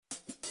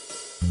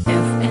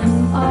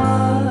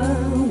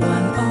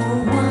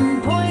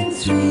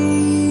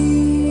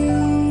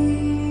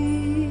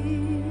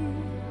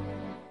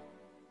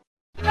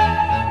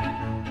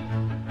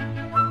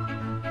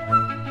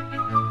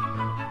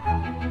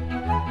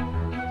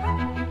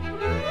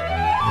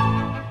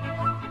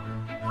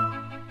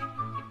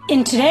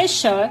In today's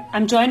show,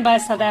 I'm joined by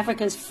South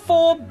Africa's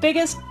 4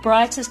 biggest,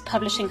 brightest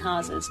publishing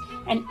houses,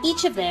 and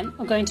each of them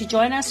are going to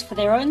join us for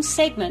their own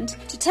segment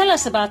to tell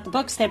us about the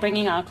books they're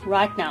bringing out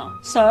right now.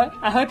 So,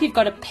 I hope you've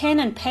got a pen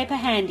and paper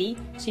handy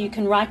so you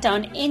can write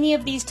down any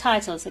of these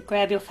titles that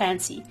grab your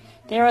fancy.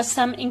 There are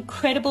some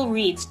incredible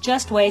reads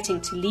just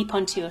waiting to leap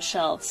onto your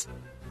shelves.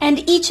 And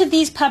each of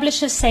these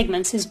publishers'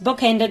 segments is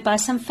bookended by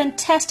some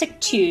fantastic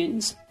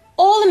tunes.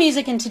 All the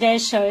music in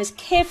today's show is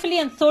carefully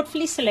and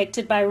thoughtfully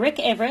selected by Rick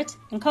Everett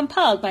and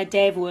compiled by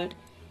Dave Wood.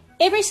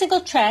 Every single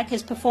track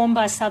is performed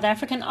by South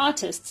African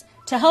artists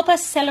to help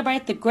us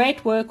celebrate the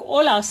great work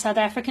all our South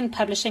African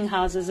publishing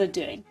houses are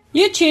doing.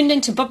 You're tuned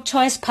into Book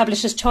Choice,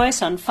 Publisher's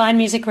Choice on Fine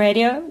Music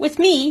Radio with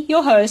me,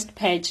 your host,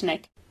 Paige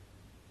Nick.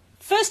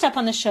 First up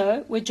on the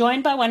show, we're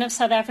joined by one of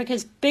South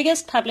Africa's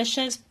biggest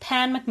publishers,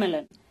 Pan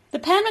Macmillan. The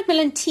Pan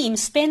Macmillan team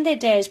spend their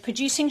days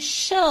producing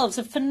shelves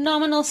of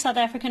phenomenal South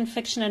African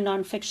fiction and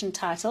non-fiction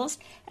titles,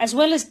 as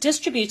well as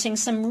distributing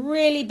some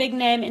really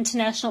big-name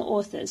international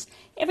authors,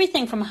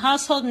 everything from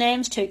household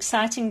names to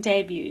exciting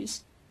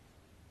debuts.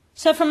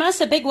 So from us,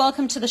 a big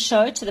welcome to the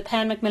show to the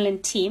Pan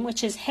Macmillan team,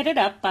 which is headed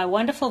up by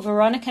wonderful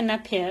Veronica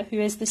Napier, who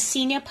is the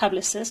senior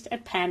publicist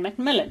at Pan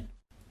Macmillan.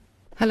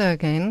 Hello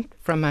again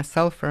from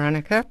myself,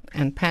 Veronica,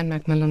 and Pan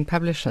Macmillan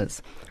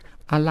Publishers.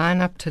 Our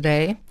lineup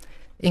today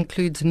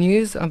includes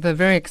news of a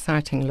very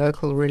exciting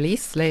local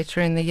release later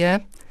in the year,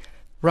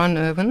 Ron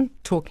Erwin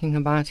talking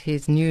about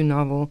his new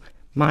novel,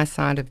 My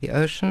Side of the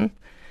Ocean,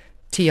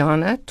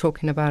 Tiana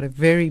talking about a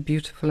very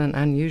beautiful and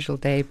unusual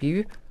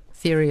debut,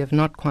 Theory of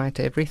Not Quite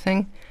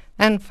Everything,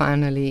 and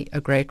finally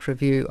a great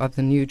review of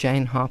the new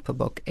Jane Harper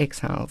book,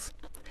 Exiles.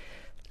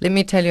 Let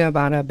me tell you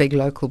about our big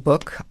local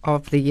book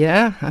of the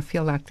year. I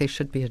feel like there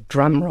should be a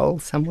drum roll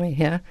somewhere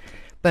here,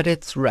 but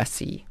it's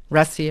Rassie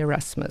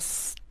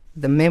Erasmus,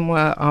 the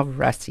memoir of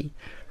Rassie,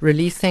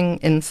 releasing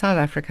in South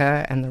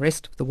Africa and the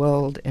rest of the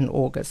world in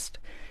August.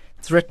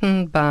 It's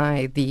written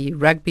by the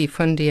rugby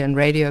fundi and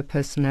radio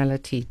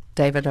personality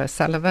David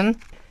O'Sullivan.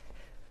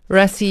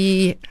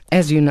 Rassie,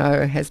 as you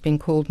know, has been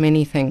called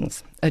many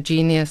things, a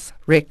genius,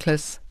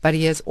 reckless, but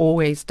he has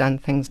always done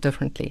things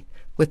differently.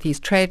 With his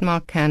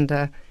trademark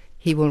candor,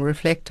 he will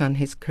reflect on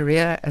his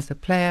career as a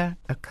player,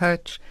 a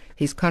coach,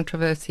 his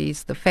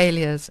controversies, the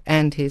failures,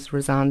 and his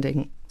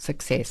resounding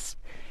success.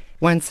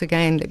 Once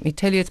again, let me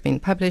tell you, it's been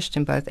published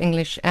in both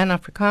English and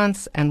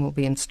Afrikaans and will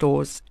be in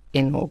stores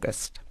in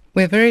August.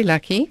 We're very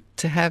lucky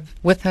to have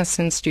with us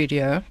in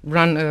studio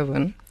Ron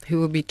Erwin, who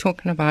will be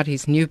talking about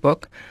his new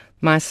book,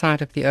 My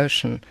Side of the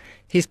Ocean.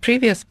 His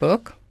previous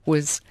book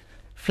was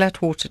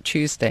Flatwater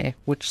Tuesday,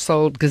 which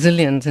sold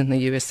gazillions in the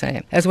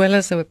USA. As well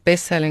as a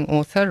best-selling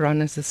author,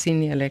 Ron is a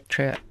senior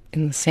lecturer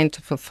in the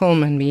Center for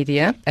Film and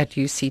Media at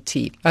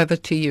UCT. Over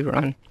to you,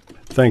 Ron.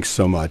 Thanks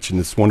so much, and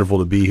it's wonderful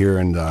to be here,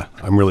 and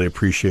I'm really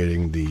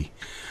appreciating the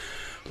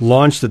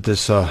launch that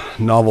this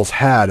novel's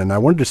had. And I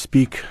wanted to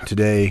speak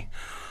today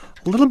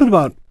a little bit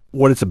about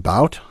what it's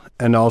about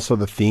and also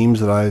the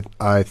themes that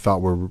I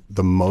thought were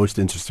the most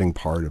interesting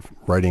part of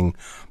writing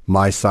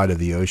My Side of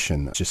the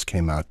Ocean that just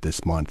came out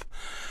this month.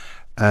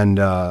 And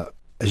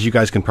as you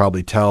guys can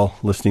probably tell,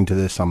 listening to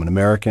this, I'm an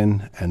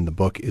American, and the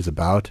book is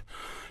about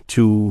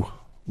 2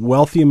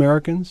 wealthy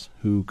Americans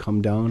who come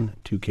down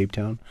to Cape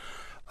Town,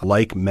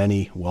 like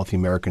many wealthy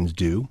Americans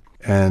do,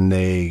 and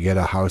they get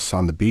a house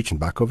on the beach in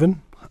Bakoven,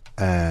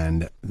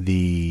 and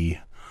the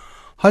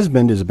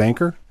husband is a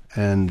banker,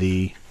 and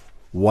the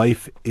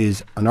wife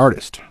is an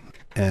artist,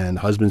 and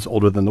the husband's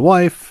older than the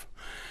wife.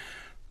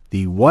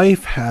 The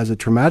wife has a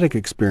traumatic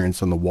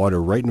experience on the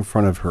water right in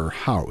front of her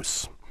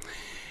house,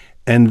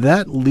 and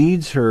that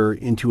leads her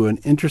into an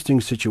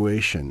interesting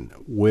situation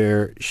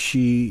where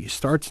she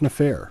starts an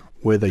affair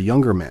with a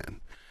younger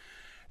man.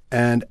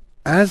 And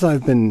as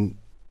I've been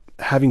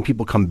having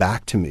people come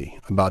back to me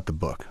about the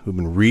book who've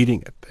been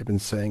reading it, they've been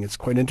saying it's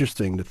quite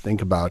interesting to think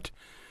about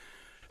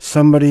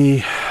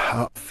somebody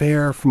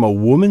affair from a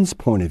woman's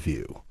point of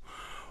view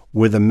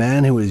with a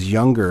man who is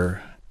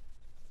younger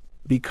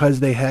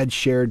because they had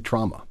shared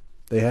trauma.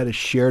 They had a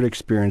shared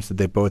experience that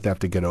they both have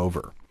to get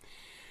over.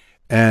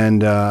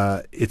 And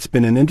it's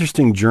been an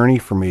interesting journey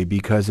for me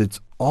because it's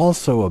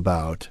also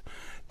about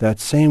that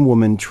same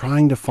woman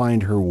trying to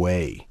find her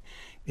way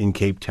in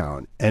Cape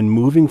Town and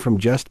moving from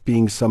just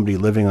being somebody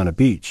living on a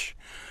beach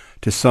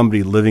to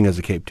somebody living as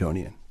a Cape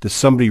Townian, to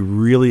somebody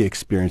really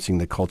experiencing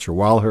the culture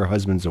while her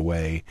husband's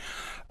away.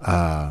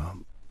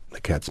 The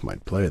cats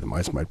might play, the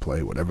mice might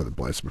play, whatever the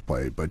mice would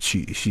play, but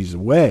she's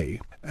away.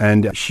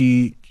 And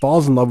she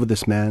falls in love with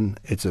this man.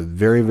 It's a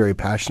very, very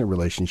passionate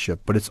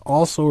relationship, but it's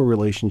also a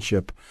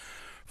relationship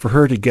for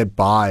her to get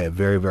by a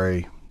very,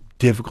 very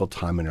difficult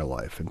time in her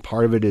life. And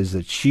part of it is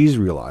that she's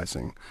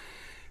realizing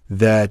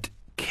that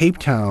Cape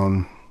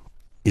Town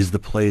is the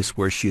place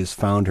where she has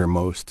found her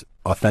most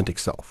authentic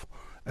self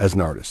as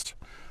an artist,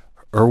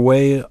 her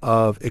way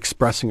of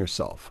expressing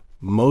herself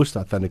most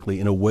authentically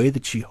in a way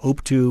that she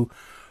hoped to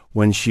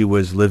when she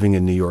was living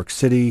in New York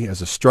City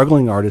as a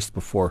struggling artist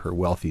before her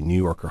wealthy New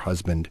Yorker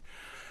husband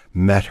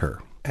met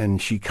her.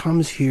 And she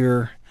comes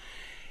here,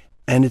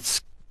 and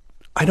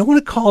I don't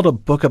want to call it a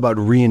book about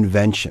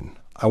reinvention.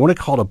 I want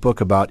to call it a book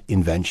about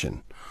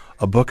invention,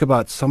 a book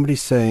about somebody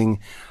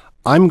saying,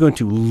 I'm going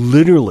to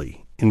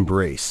literally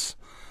embrace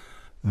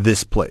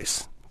this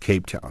place,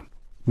 Cape Town,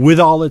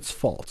 with all its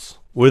faults,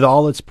 with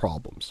all its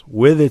problems,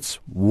 with its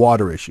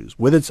water issues,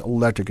 with its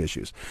electric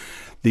issues.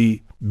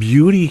 The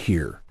beauty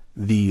here,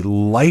 the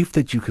life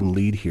that you can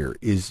lead here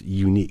is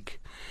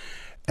unique.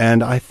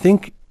 And I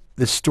think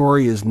the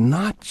story is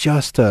not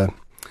just a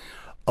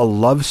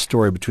love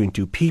story between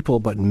two people,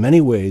 but in many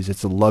ways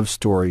it's a love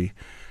story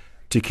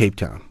to Cape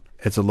Town.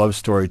 It's a love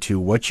story to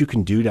what you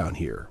can do down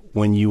here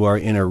when you are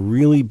in a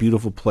really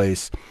beautiful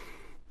place,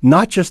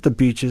 not just the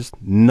beaches,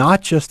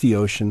 not just the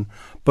ocean,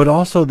 but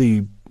also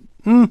the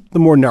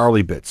more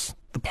gnarly bits,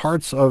 the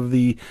parts of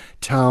the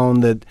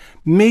town that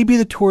maybe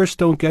the tourists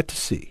don't get to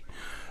see.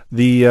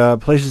 The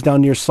places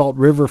down near Salt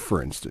River,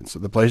 for instance,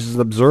 the places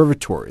of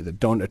observatory that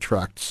don't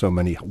attract so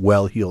many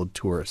well-heeled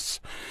tourists,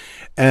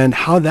 and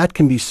how that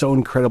can be so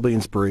incredibly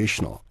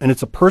inspirational. And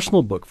it's a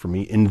personal book for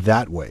me in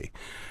that way,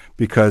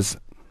 because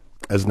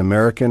as an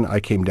American, I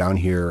came down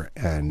here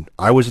and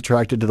I was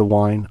attracted to the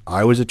wine.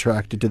 I was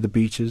attracted to the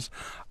beaches.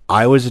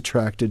 I was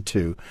attracted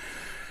to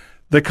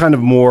the kind of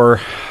more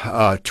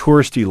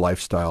touristy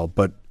lifestyle.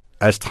 But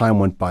as time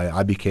went by,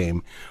 I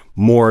became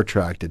more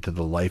attracted to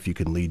the life you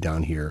can lead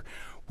down here,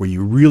 where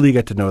you really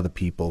get to know the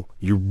people.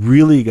 You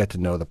really get to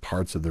know the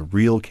parts of the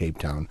real Cape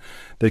Town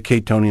that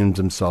Cape Townians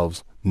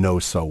themselves know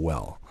so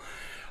well.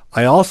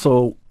 I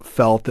also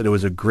felt that it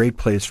was a great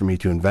place for me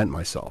to invent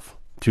myself,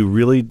 to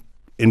really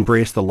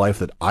embrace the life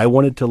that I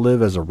wanted to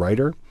live as a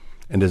writer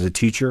and as a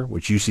teacher,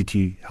 which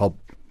UCT helped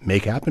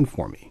make happen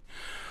for me.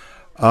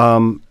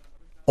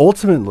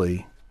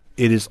 Ultimately,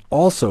 it is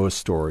also a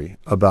story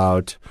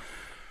about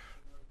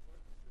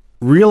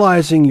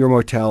realizing your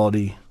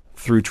mortality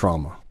through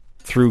trauma,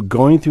 through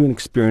going through an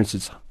experience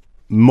that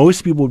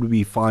most people would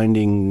be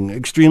finding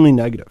extremely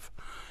negative,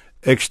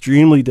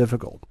 extremely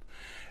difficult,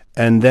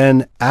 and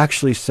then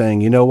actually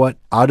saying, you know what,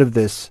 out of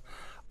this,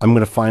 I'm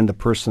going to find the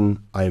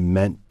person I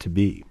meant to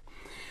be.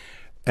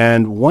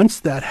 And once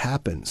that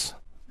happens,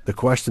 the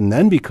question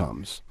then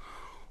becomes,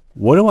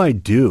 what do I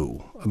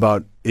do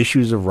about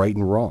issues of right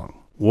and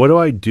wrong? What do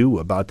I do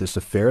about this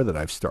affair that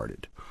I've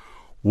started?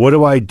 What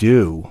do I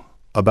do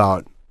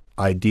about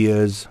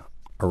ideas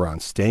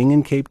around staying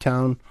in Cape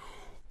Town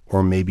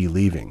or maybe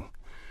leaving?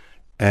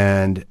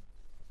 And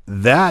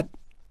that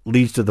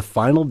leads to the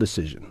final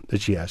decision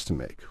that she has to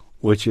make,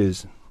 which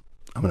is,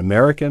 I'm an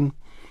American.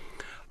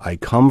 I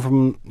come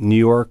from New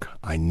York.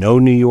 I know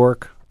New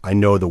York. I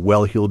know the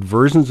well-heeled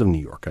versions of New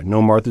York. I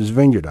know Martha's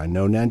Vineyard. I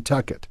know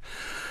Nantucket.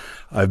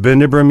 I've been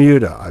to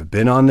Bermuda. I've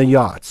been on the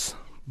yachts.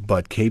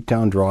 But Cape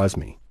Town draws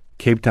me.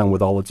 Cape Town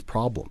with all its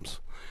problems.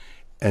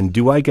 And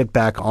do I get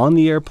back on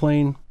the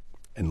airplane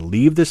and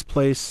leave this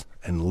place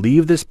and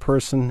leave this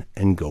person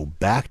and go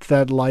back to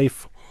that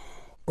life?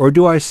 Or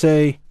do I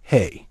say,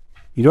 hey,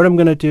 you know what I'm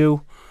going to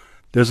do?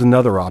 There's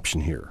another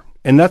option here.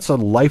 And that's a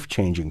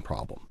life-changing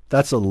problem.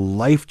 That's a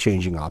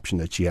life-changing option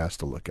that she has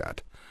to look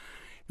at.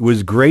 It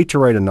was great to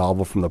write a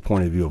novel from the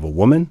point of view of a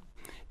woman.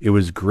 It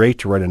was great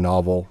to write a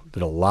novel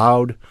that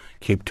allowed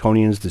Cape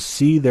Townians to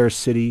see their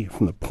city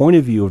from the point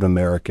of view of an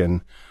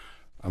American.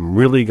 I'm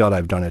really glad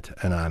I've done it,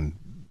 and I'm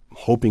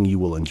hoping you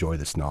will enjoy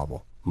this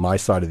novel, My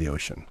Side of the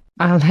Ocean.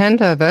 I'll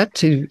hand over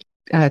to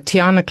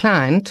Tiana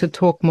Klein to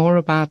talk more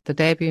about the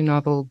debut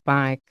novel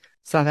by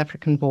South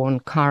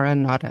African-born Cara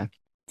Nodder.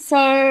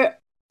 So,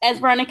 as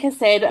Veronica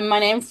said, my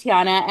name's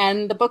Tiana,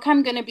 and the book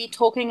I'm going to be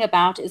talking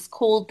about is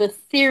called The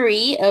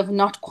Theory of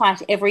Not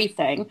Quite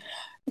Everything.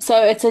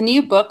 So it's a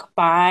new book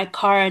by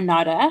Cara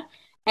Nodder,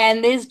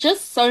 and there's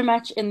just so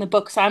much in the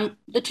book. So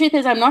the truth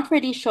is, I'm not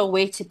really sure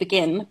where to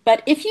begin.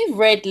 But if you've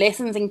read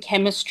Lessons in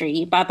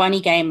Chemistry by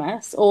Bonnie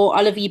Gamus or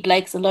Oliver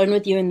Blake's Alone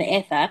with You in the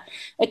Ether,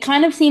 it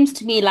kind of seems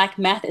to me like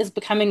math is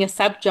becoming a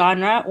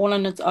subgenre all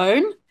on its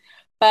own.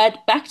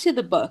 But back to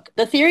the book,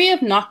 The Theory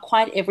of Not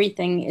Quite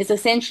Everything is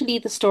essentially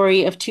the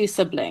story of two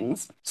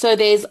siblings. So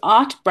there's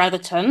Art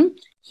Brotherton.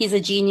 He's a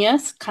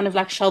genius, kind of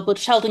like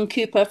Sheldon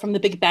Cooper from The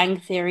Big Bang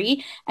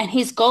Theory. And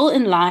his goal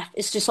in life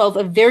is to solve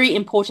a very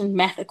important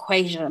math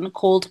equation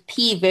called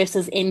P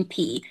versus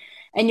NP.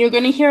 And you're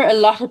going to hear a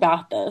lot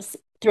about this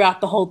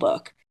throughout the whole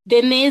book.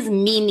 Then there's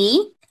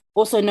Mimi,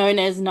 also known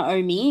as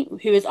Naomi,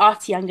 who is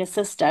Art's younger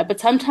sister,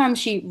 but sometimes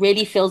she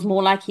really feels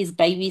more like his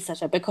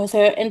babysitter because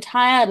her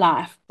entire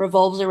life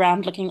revolves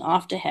around looking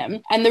after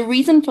him. And the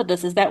reason for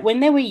this is that when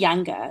they were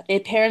younger, their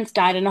parents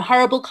died in a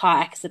horrible car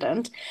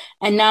accident,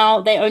 and now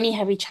they only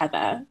have each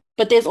other.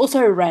 But there's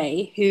also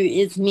Ray, who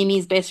is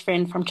Mimi's best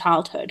friend from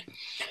childhood.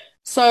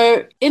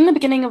 So in the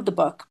beginning of the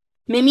book,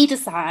 Mimi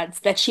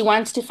decides that she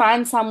wants to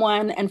find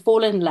someone and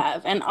fall in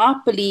love, and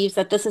Art believes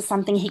that this is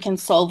something he can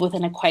solve with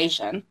an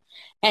equation.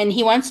 And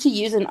he wants to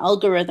use an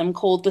algorithm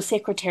called the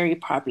secretary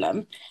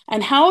problem.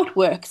 And how it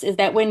works is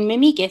that when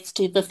Mimi gets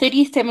to the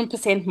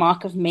 37%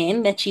 mark of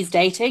men that she's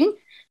dating,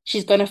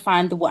 she's going to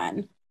find the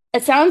one.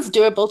 It sounds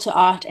doable to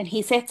Art, and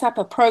he sets up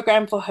a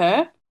program for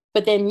her,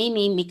 but then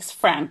Mimi meets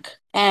Frank,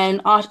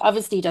 and Art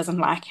obviously doesn't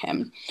like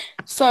him.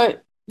 So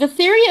The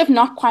theory of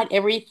not quite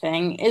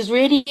everything is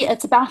really,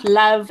 it's about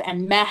love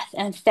and math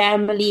and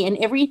family and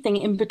everything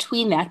in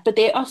between that. But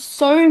there are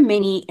so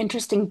many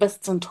interesting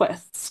bits and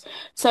twists.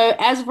 So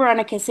as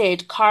Veronica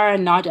said, Cara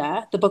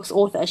Nodda, the book's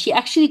author, she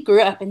actually grew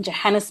up in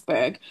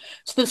Johannesburg.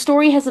 So the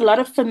story has a lot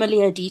of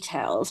familiar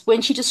details.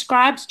 When she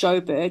describes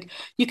Joburg,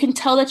 you can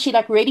tell that she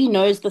like really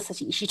knows the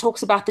city. She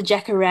talks about the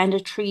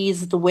jacaranda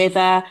trees, the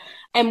weather,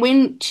 and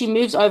when she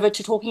moves over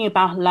to talking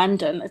about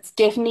London, it's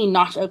definitely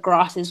not a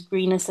grass is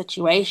greener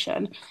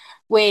situation.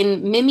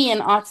 When Mimi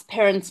and Art's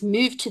parents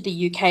moved to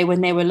the UK when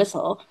they were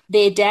little,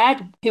 their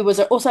dad, who was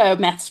also a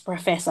maths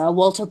professor,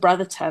 Walter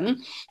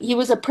Brotherton, he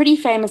was a pretty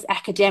famous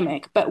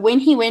academic, but when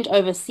he went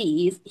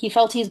overseas, he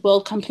felt his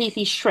world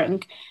completely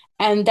shrink.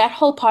 And that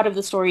whole part of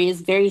the story is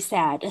very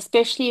sad,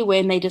 especially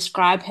when they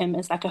describe him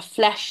as like a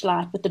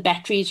flashlight with the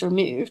batteries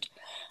removed.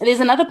 There's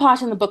another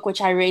part in the book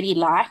which I really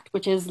liked,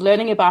 which is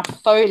learning about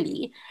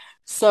Foley.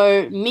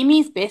 So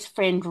Mimi's best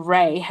friend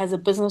Ray has a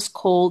business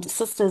called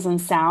Sisters in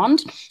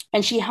Sound,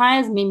 and she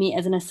hires Mimi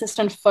as an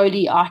assistant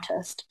Foley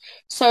artist.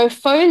 So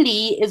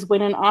Foley is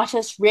when an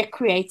artist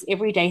recreates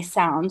everyday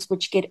sounds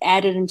which get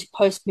added into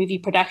post-movie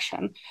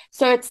production.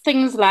 So it's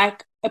things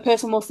like a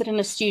person will sit in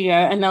a studio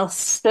and they'll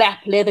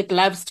slap leather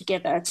gloves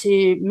together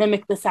to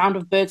mimic the sound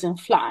of birds in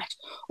flight.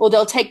 Or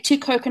they'll take two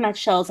coconut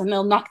shells and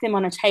they'll knock them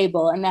on a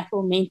table, and that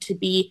will mean to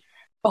be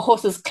a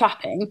horse's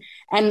clapping.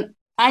 And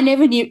I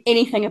never knew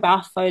anything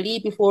about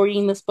Foley before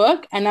reading this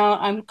book, and now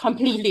I'm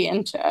completely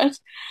into it.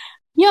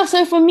 Yeah,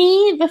 so for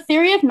me, The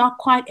Theory of Not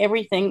Quite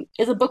Everything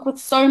is a book with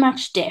so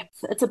much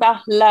depth. It's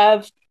about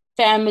love,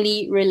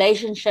 family,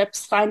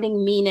 relationships,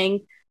 finding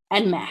meaning,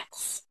 and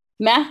maths.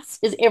 Maths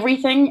is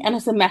everything, and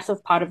it's a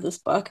massive part of this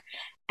book.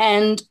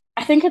 And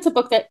I think it's a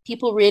book that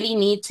people really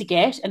need to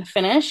get and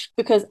finish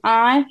because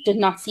I did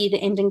not see the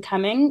ending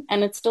coming,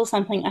 and it's still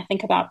something I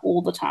think about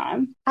all the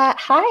time.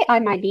 Hi,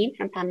 I'm Eileen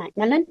from Pan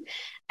Macmillan,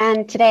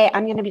 and today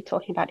I'm going to be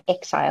talking about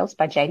Exiles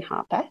by Jane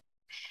Harper.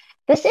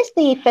 This is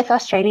the fifth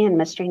Australian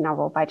mystery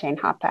novel by Jane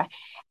Harper,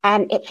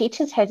 and it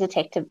features her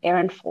detective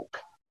Erin Falk,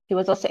 who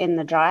was also in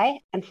The Dry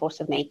and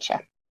Force of Nature.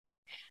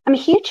 I'm a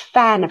huge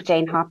fan of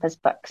Jane Harper's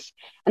books,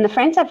 and the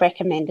friends I've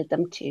recommended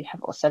them to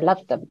have also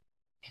loved them.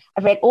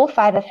 I've read all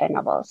 5 of her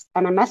novels,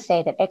 and I must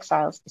say that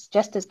Exiles is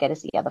just as good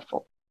as the other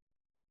 4.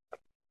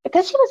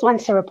 Because she was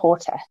once a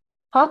reporter,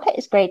 Harper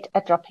is great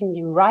at dropping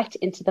you right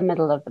into the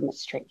middle of the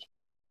mystery.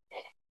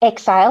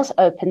 Exiles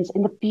opens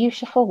in the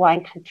beautiful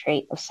wine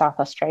country of South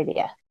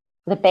Australia,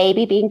 with a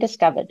baby being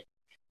discovered,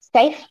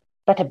 safe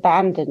but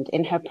abandoned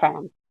in her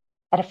pram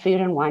at a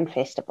food and wine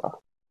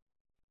festival.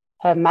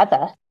 Her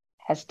mother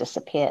has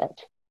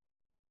disappeared.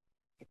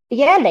 A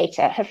year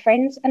later, her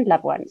friends and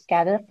loved ones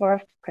gather for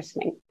a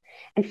christening,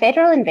 and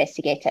federal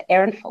investigator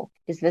Erin Falk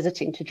is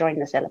visiting to join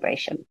the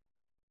celebration.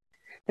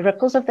 The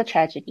ripples of the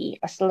tragedy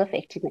are still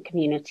affecting the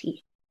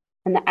community,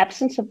 and the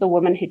absence of the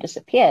woman who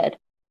disappeared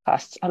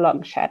casts a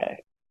long shadow.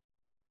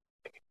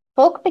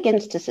 Falk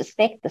begins to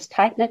suspect this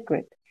tight-knit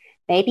group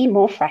may be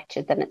more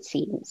fractured than it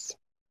seems.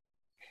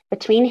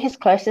 Between his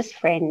closest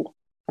friend,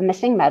 a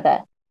missing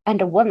mother,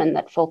 and a woman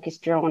that Falk is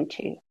drawn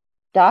to,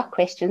 dark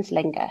questions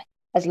linger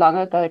as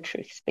long-ago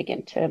truths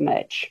begin to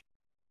emerge.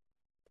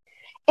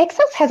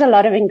 Exiles has a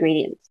lot of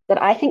ingredients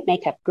that I think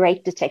make up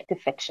great detective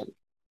fiction.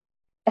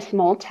 A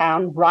small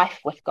town rife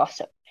with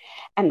gossip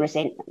and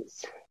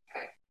resentments.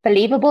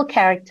 Believable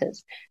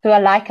characters who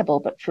are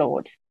likable but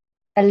flawed.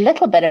 A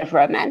little bit of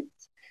romance,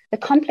 the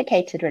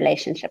complicated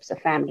relationships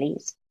of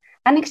families,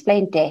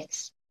 unexplained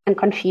deaths, and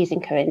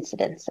confusing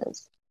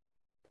coincidences.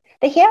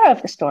 The hero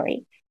of the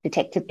story,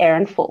 Detective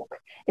Erin Falk,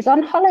 is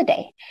on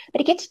holiday,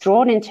 but he gets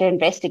drawn into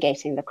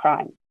investigating the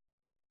crime.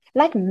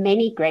 Like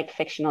many great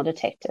fictional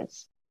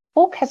detectives,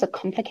 Falk has a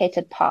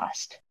complicated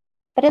past,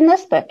 but in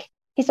this book,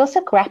 he's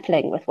also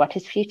grappling with what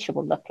his future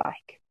will look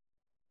like.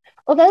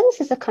 Although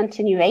this is a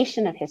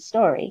continuation of his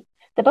story,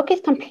 the book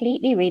is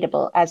completely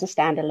readable as a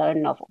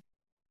standalone novel.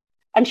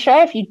 I'm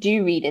sure if you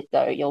do read it,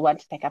 though, you'll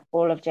want to pick up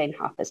all of Jane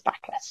Harper's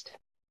backlist.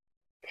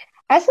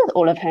 As with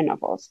all of her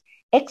novels,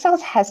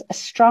 Exiles has a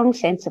strong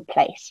sense of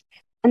place,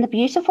 and the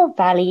beautiful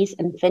valleys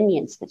and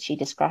vineyards that she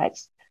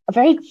describes are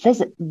very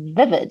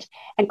vivid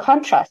and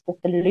contrast with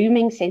the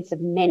looming sense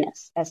of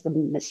menace as the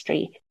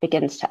mystery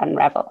begins to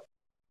unravel.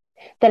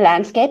 The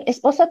landscape is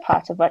also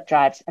part of what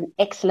drives an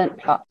excellent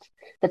plot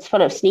that's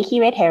full of sneaky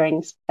red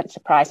herrings and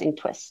surprising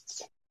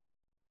twists.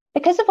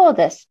 Because of all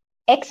this,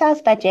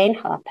 Exiles by Jane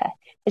Harper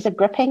is a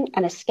gripping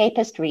and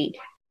escapist read,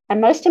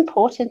 and most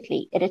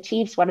importantly, it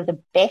achieves one of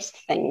the best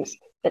things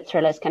that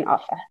thrillers can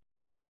offer.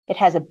 It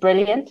has a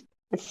brilliant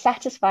and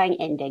satisfying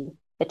ending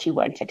that you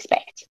won't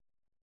expect.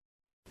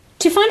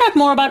 To find out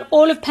more about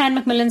all of Pan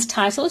Macmillan's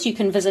titles, you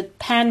can visit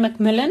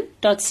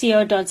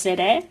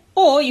panmacmillan.co.za,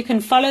 or you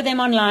can follow them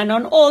online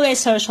on all their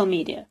social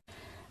media.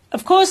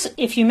 Of course,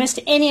 if you missed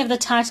any of the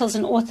titles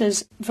and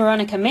authors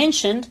Veronica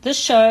mentioned, this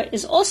show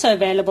is also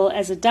available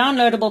as a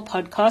downloadable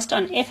podcast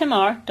on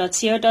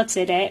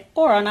fmr.co.za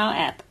or on our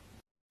app.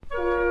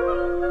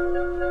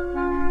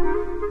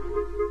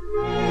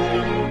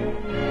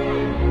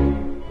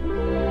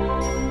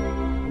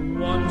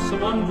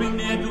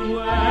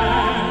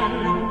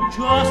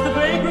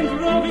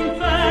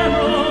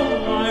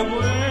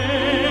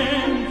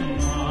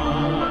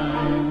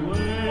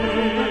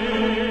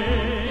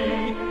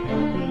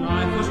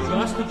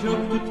 a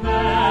joke to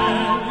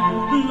tell,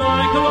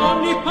 like a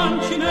lonely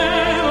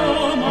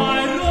Punchinello, my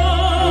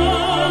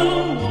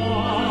love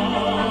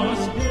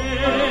was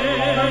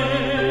dead.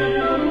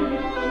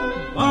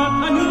 But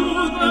I knew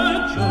the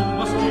joke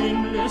was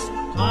aimless.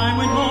 Time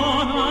went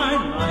on, I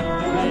liked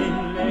the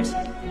nameless.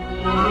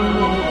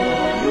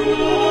 You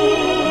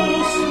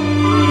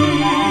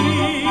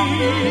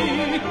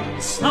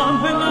see,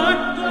 somewhere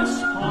like the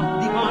spot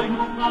divine,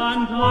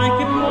 and I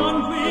kept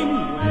wondering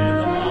where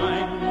the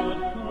line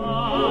would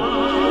come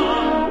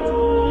to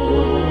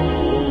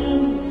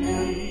me.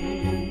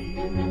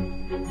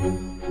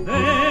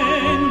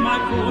 Then my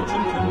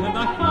fortune turned and I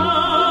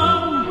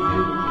found you.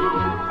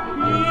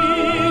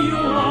 Here you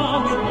are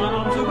with my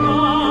arms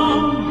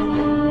around you.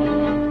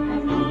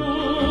 You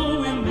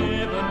will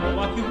never know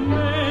what you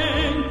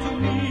meant to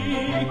me.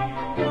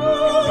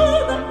 Oh,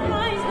 the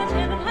price that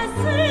heaven has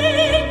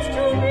sent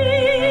to me.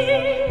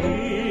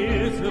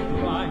 Here's a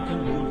bright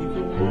and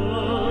beautiful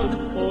world,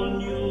 all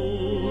new,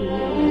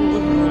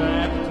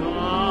 wrapped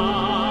up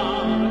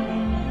in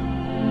you.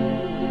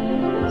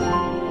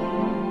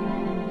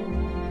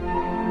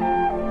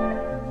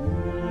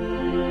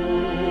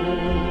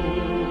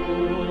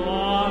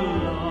 Our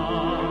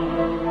love,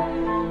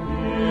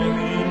 here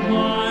in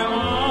my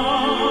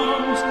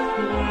arms,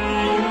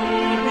 where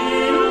you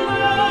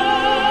belong,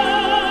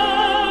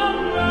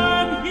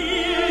 and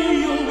here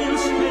you will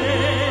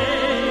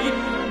stay.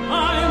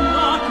 I'm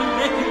not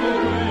letting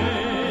away.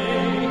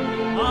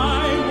 I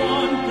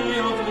want day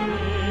after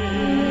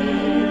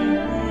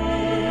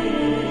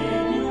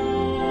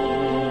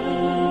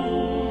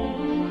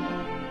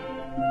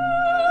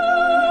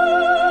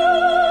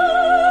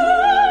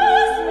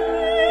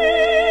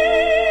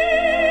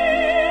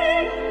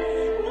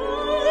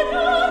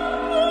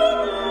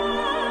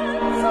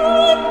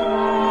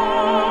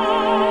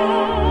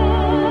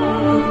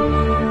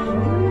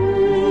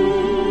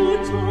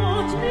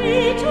taught me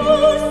to see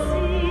what is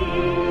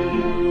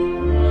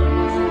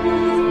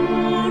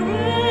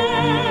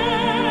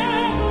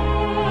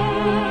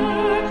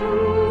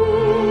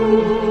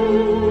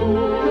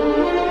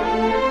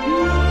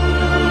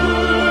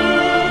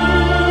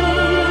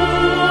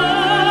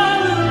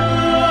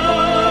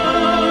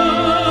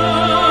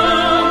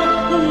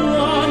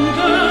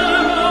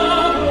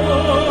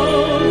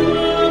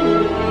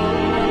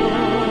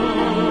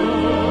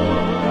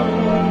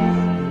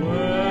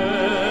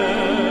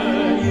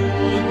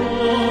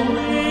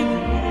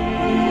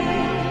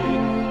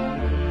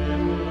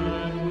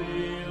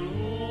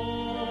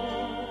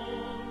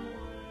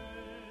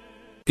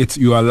It's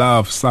Your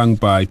Love, sung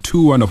by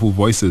two wonderful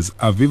voices,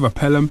 Aviva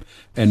Pelham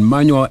and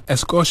Manuel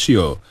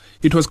Escocio.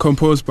 It was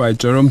composed by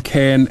Jerome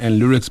Kern and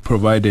lyrics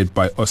provided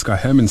by Oscar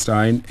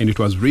Hermanstein, and it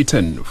was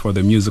written for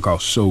the musical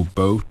show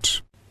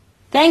Boat.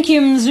 Thank you,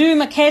 Mzu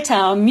Maketa,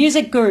 our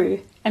music guru.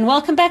 And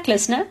welcome back,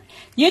 listener.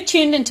 You're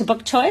tuned into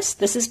Book Choice.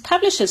 This is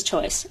Publisher's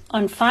Choice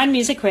on Fine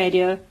Music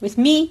Radio with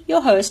me,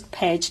 your host,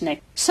 Paige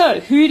Nick. So,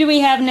 who do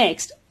we have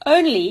next?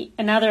 Only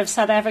another of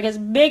South Africa's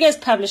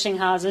biggest publishing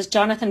houses,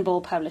 Jonathan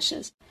Ball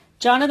Publishers.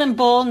 Jonathan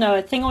Ball know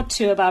a thing or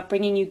two about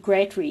bringing you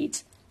great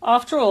reads.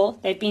 After all,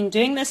 they've been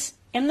doing this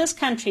in this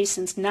country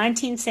since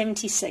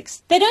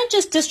 1976. They don't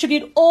just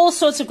distribute all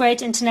sorts of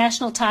great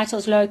international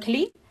titles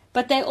locally,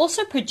 but they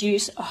also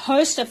produce a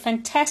host of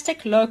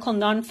fantastic local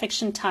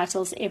non-fiction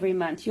titles every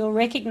month. You'll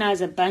recognize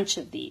a bunch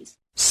of these.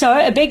 So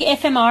a big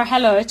FMR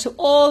hello to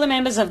all the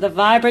members of the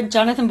vibrant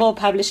Jonathan Ball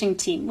Publishing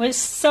team. We're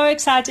so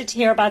excited to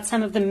hear about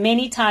some of the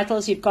many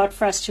titles you've got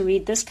for us to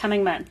read this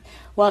coming month.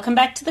 Welcome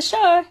back to the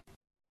show.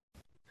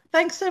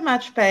 Thanks so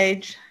much,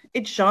 Paige.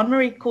 It's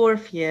Jean-Marie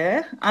Korf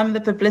here. I'm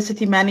the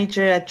publicity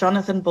manager at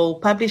Jonathan Ball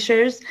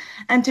Publishers,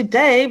 and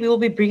today we will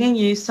be bringing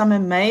you some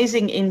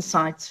amazing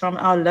insights from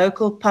our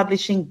local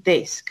publishing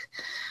desk.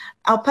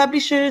 Our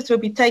publishers will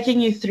be taking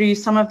you through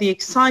some of the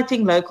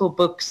exciting local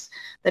books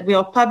that we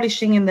are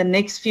publishing in the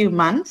next few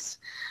months.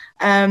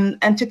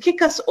 And to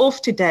kick us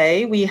off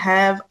today, we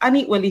have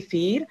Annie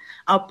Olivier,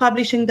 our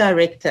publishing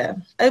director.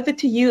 Over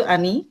to you,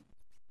 Annie.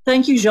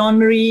 Thank you,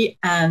 Jean-Marie,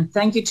 and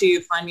thank you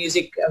to Fine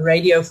Music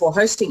Radio for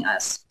hosting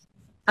us.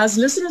 As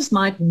listeners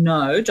might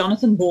know,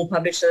 Jonathan Ball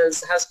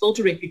Publishers has built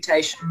a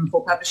reputation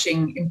for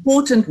publishing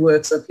important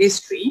works of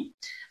history,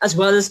 as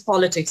well as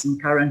politics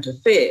and current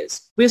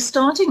affairs. We're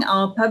starting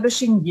our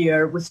publishing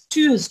year with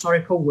two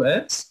historical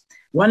works,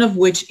 one of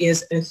which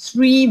is a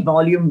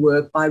 3-volume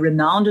work by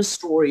renowned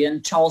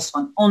historian Charles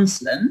van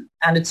Onselen,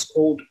 and it's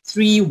called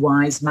 3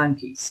 Wise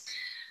Monkeys.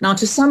 Now,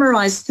 to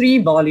summarize 3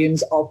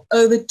 volumes of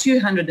over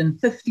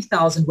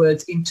 250,000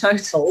 words in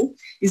total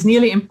is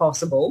nearly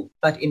impossible,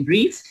 but in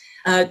brief,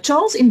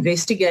 Charles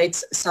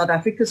investigates South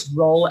Africa's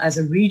role as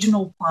a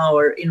regional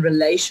power in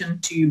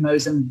relation to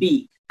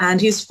Mozambique, and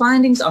his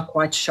findings are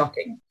quite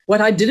shocking. What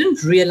I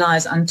didn't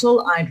realize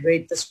until I'd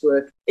read this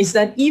work is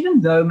that even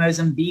though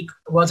Mozambique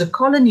was a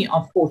colony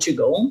of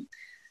Portugal,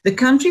 the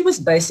country was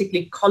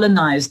basically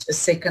colonized a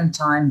second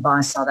time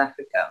by South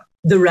Africa.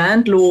 The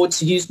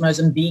landlords used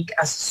Mozambique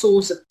as a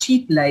source of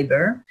cheap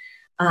labor,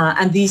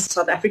 And the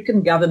South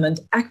African government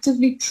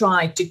actively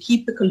tried to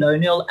keep the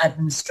colonial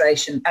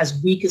administration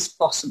as weak as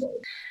possible.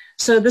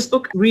 So this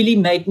book really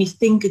made me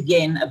think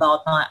again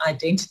about my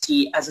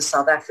identity as a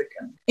South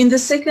African. In the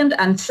second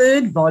and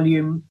third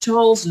volume,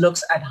 Charles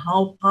looks at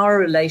how power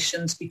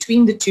relations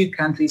between the two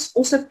countries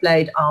also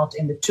played out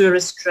in the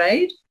tourist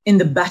trade, in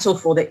the battle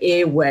for the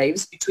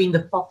airwaves between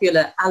the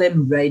popular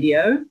LM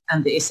radio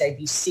and the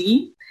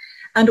SABC,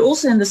 and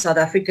also in the South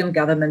African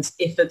government's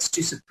efforts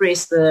to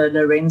suppress the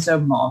Lorenzo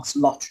Marx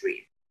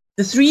lottery.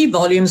 The 3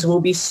 volumes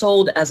will be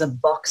sold as a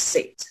box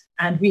set,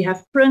 and we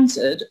have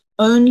printed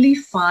only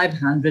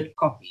 500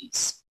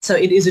 copies. So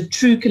it is a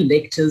true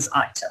collector's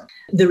item.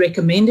 The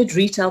recommended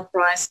retail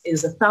price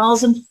is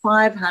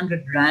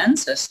 1,500 Rand,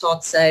 so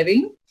start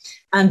saving,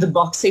 and the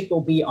box set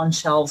will be on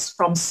shelves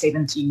from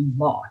 17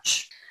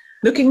 March.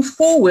 Looking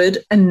forward,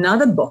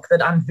 another book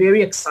that I'm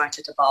very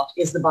excited about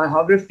is the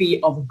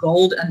biography of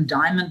gold and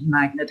diamond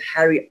magnate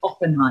Harry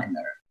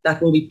Oppenheimer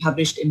that will be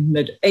published in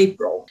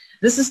mid-April.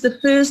 This is the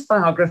first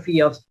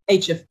biography of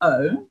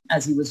HFO,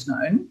 as he was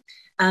known,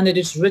 and it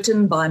is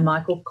written by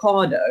Michael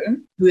Cardo,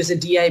 who is a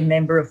DA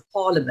member of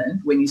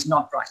Parliament when he's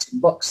not writing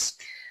books.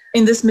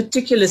 In this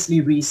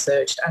meticulously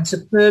researched and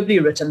superbly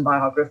written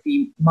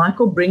biography,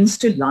 Michael brings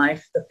to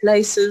life the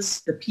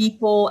places, the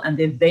people, and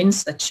the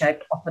events that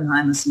shaped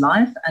Oppenheimer's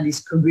life and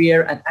his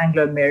career at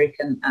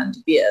Anglo-American and De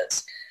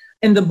Beers.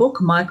 In the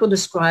book, Michael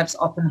describes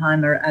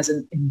Oppenheimer as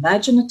an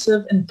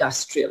imaginative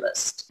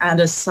industrialist and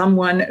as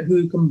someone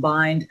who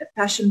combined a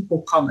passion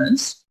for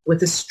commerce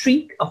with a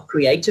streak of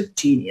creative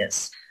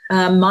genius.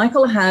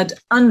 Michael had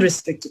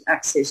unrestricted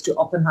access to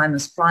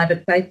Oppenheimer's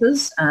private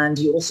papers, and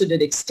he also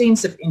did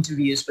extensive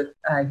interviews with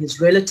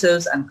his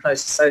relatives and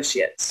close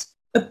associates.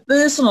 A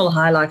personal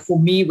highlight for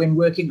me when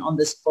working on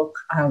this book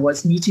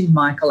was meeting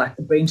Michael at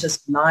the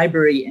Brentest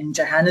Library in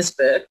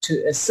Johannesburg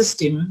to assist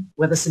him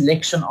with a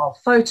selection of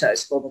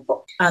photos for the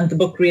book. And the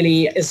book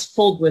really is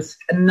filled with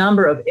a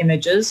number of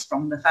images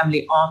from the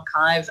family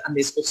archive, and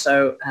there's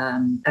also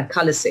a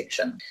color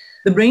section.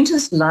 The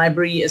Brentest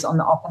Library is on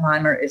the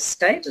Oppenheimer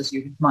estate, as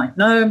you might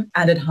know,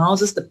 and it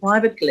houses the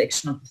private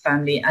collection of the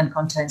family and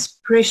contains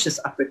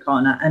precious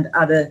Africana and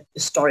other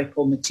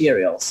historical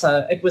material.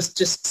 So it was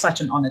just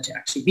such an honor to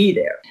actually be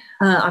there.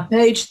 I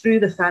paged through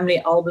the family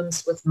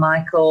albums with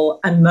Michael,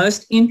 and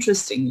most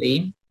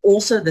interestingly,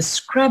 also the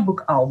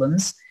scrapbook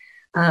albums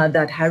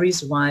that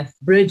Harry's wife,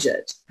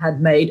 Bridget, had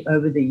made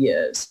over the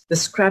years. The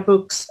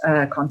scrapbooks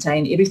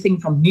contain everything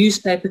from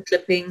newspaper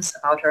clippings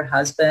about her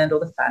husband or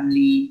the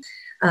family,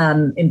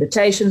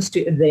 invitations to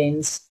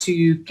events,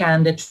 to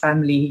candid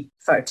family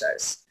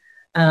photos.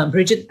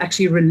 Bridget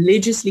actually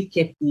religiously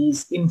kept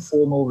these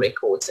informal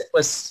records. It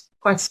was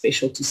quite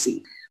special to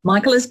see.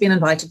 Michael has been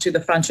invited to the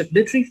Franschhoek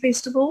Literary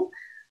Festival,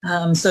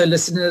 so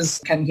listeners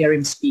can hear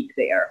him speak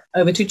there.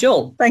 Over to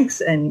Joel. Thanks,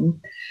 Annie.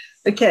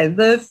 Okay,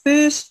 the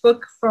first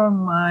book from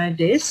my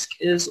desk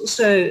is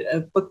also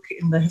a book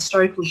in the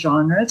historical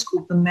genre. It's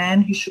called The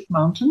Man Who Shook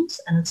Mountains,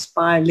 and it's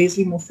by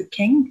Leslie Morford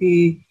King,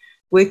 who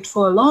worked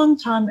for a long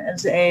time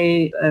as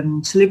a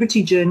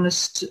celebrity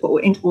journalist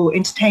or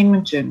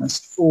entertainment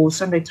journalist for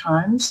Sunday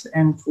Times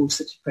and for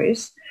City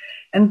Press.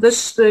 And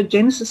the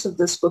genesis of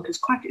this book is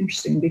quite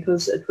interesting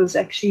because it was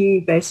actually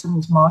based on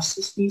his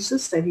master's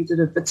thesis that he did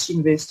at Wits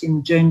University in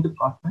the Journal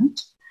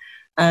department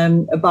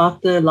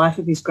about the life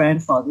of his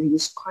grandfather. He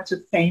was quite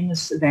a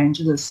famous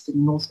evangelist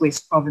in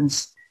Northwest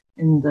Province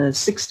in the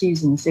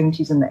 60s and the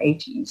 70s and the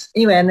 80s.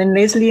 Anyway, and then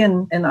Leslie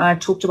and I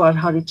talked about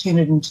how to turn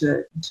it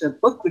into a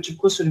book, which of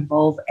course would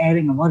involve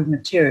adding a lot of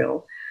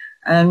material.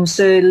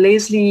 So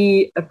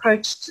Leslie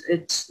approached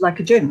it like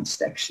a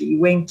journalist, actually. He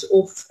went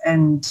off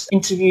and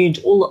interviewed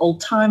all the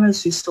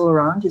old-timers who're still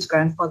around. His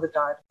grandfather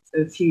died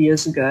a few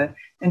years ago,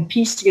 and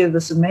pieced together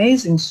this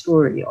amazing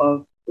story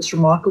of this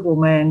remarkable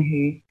man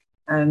who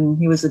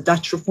he was a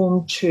Dutch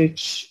Reformed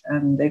Church,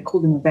 they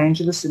called him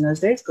evangelist in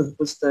those days because it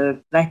was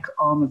the black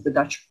arm of the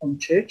Dutch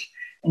Reformed Church.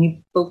 And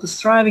he built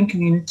this thriving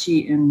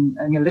community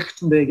near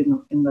Lichtenburg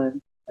in the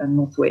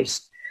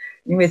Northwest.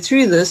 Anyway,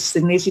 through this,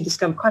 then Leslie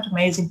discovered quite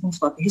amazing things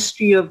about the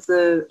history of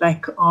the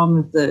black arm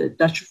of the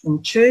Dutch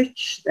Reformed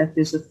Church, that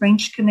there's a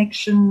French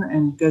connection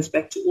and goes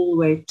back to all the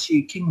way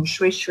to King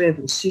Moshoeshoe of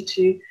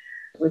Lesotho,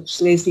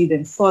 which Leslie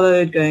then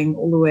followed, going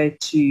all the way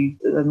to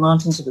the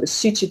mountains of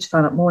Lesotho to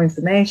find out more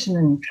information,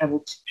 and he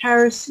traveled to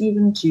Paris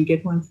even to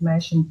get more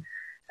information.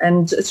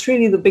 And it's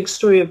really the big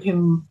story of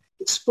him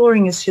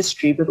exploring his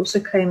history, but also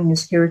claiming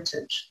his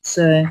heritage. It's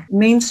an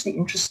immensely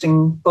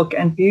interesting book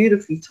and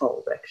beautifully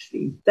told,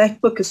 actually. That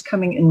book is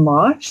coming in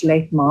March,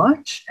 late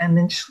March, and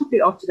then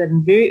shortly after that,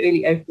 in very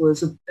early April,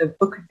 is a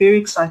book I'm very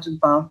excited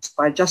about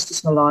by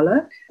Justice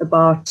Malala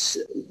about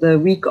the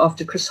week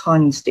after Chris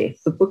Hani's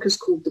death. The book is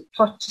called The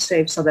Plot to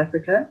Save South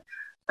Africa.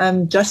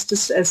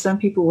 Justice, as some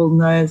people will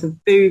know, is a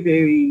very,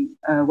 very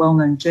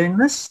well-known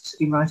journalist.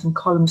 He's been writing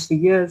columns for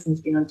years and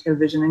he's been on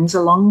television, and he's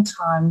a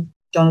long-time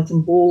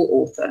Jonathan Ball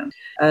author.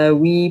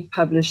 We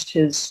have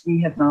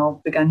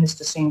now begun his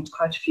descent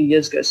quite a few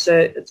years ago. So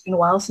it's been a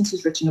while since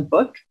he's written a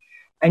book.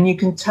 And you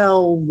can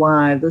tell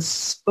why.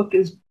 This book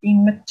has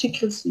been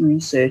meticulously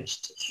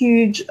researched,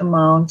 huge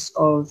amounts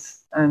of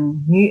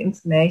new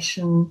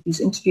information.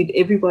 He's interviewed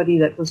everybody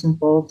that was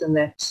involved in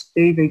that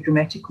very, very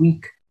dramatic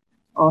week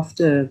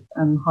after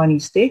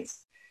Heine's death,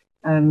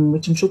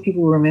 which I'm sure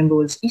people will remember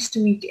was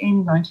Easter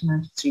weekend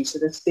 1993, so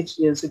that's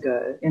 30 years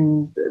ago,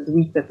 in the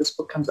week that this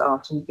book comes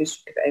out, in the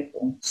first week of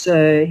April.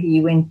 So he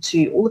went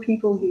to all the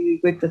people who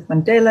worked with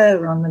Mandela,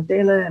 around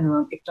Mandela and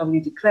around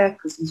F.W. de Klerk,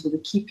 because these were the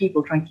key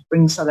people trying to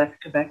bring South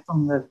Africa back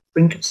from the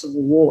brink of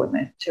civil war in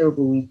that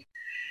terrible week.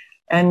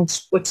 And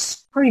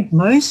what's probably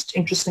most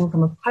interesting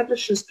from a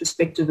publisher's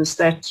perspective is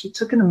that he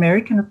took an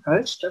American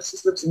approach.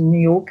 Justice lives in New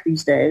York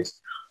these days,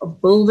 of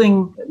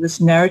building this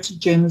narrative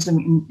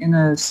journalism in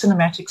a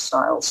cinematic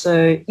style.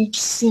 So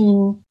each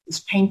scene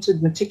is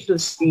painted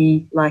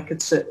meticulously like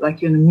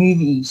like you're in a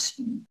movie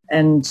scene.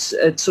 And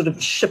it sort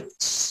of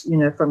shifts,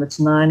 from it's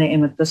 9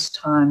 a.m. at this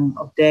time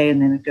of day,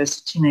 and then it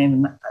goes to 10 a.m.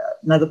 in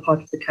another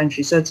part of the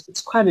country. So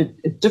it's quite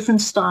a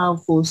different style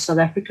for South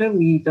Africa.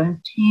 We don't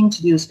tend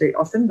to do this very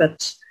often,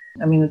 but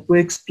it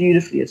works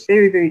beautifully. It's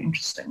very, very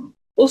interesting.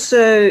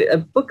 Also, a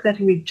book that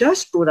we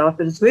just brought out,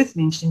 but it's worth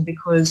mentioning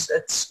because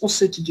it's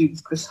also to do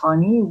with Chris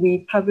Hani.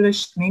 We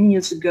published many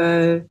years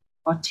ago,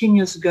 about 10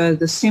 years ago,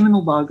 the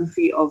seminal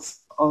biography of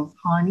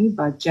Hani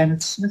by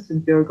Janet Smith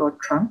and Beauregard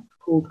Trump,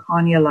 called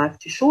Hani, A Life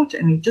Too Short,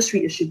 and we just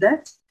reissued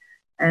that,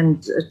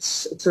 and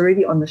it's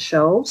already on the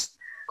shelves.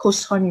 Of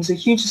course, Hani is a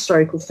huge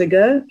historical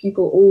figure.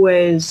 People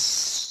always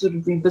sort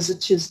of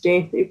revisit his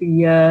death every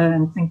year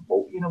and think,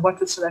 well, what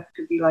would South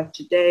Africa be like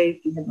today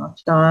if he had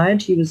not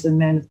died? He was a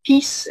man of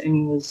peace, and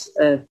he was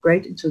a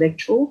great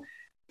intellectual,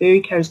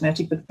 very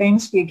charismatic, but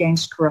famously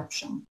against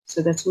corruption.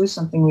 So that's always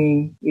something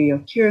we are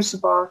curious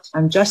about.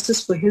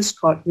 Justice, for his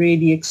part,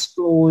 really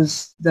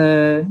explores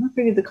not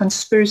really the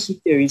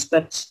conspiracy theories,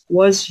 but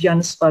was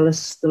Janus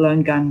Vallis the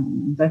lone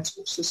gunman? That's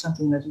also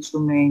something that has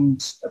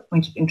remained a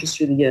point of interest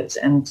through the years,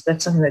 and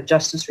that's something that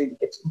Justice really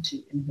gets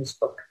into in his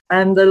book.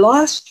 And the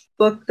last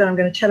book that I'm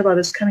going to chat about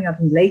is coming out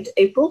in late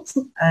April,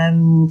 so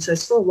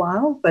it's still a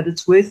while, but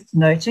it's worth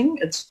noting.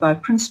 It's by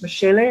Prince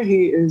Mashele,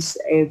 who is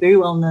a very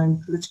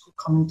well-known political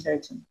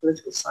commentator and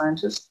political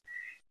scientist.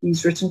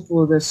 He's written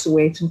for the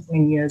Sowetan for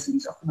many years, and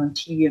he's often on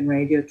TV and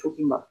radio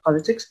talking about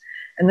politics.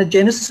 And the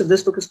genesis of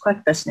this book is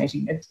quite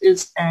fascinating. It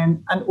is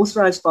an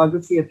unauthorized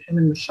biography of him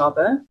and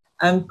Mashaba.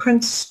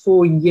 Prince,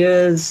 for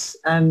years,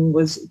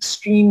 was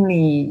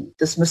extremely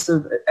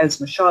dismissive as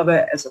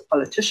Mashaba as a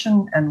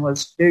politician, and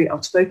was very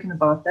outspoken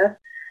about that,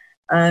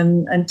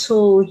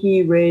 until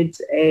he read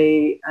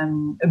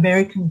an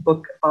American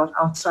book about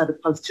outsider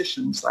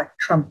politicians like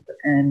Trump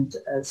and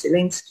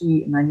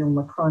Zelensky, Emmanuel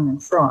Macron in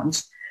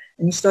France.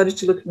 And he started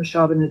to look at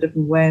Mashaba in a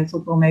different way and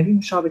thought, well, maybe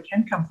Mashaba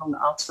can come from the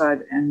outside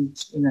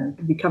and,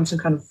 become some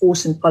kind of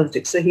force in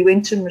politics. So he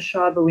went to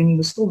Mashaba when he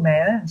was still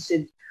mayor and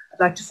said, I'd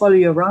like to follow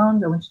you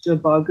around. I want to do a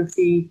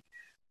biography,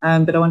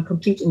 but I want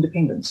complete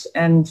independence.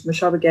 And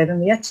Mashaba gave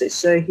him the access.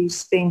 So he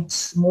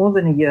spent more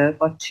than a year,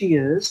 about 2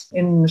 years,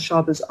 in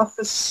Mashaba's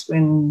office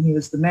when he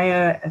was the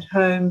mayor, at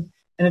home.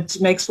 And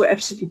it makes for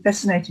absolutely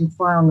fascinating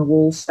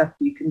fly-on-the-wall stuff.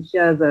 You can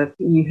hear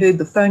you heard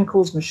the phone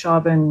calls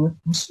Mashaba and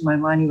Mr.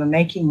 Maimane were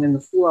making when the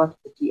fallout of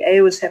the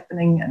DA was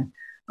happening. And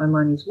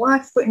Maimane's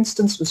wife, for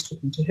instance, was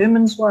talking to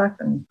Herman's wife,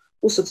 and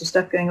all sorts of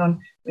stuff going on.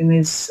 When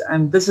there's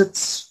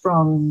visits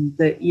from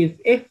the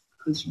EFF,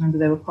 because remember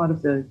they were part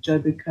of the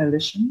Joburg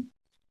coalition,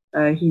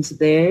 he's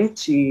there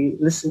to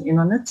listen in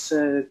on it.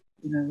 So,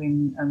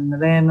 when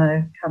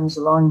Malema comes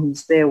along,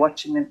 he's there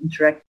watching them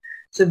interact.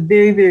 It's a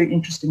very, very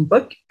interesting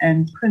book,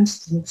 and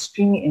Prince is an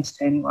extremely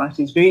entertaining writer.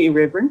 He's very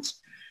irreverent.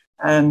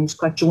 He's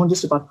quite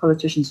jaundiced about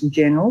politicians in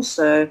general,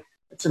 so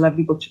it's a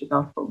lovely book to look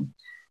out for.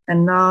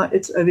 And now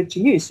it's over to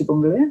you,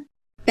 Sibongile.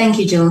 Thank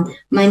you, Jill.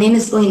 My name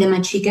is Oile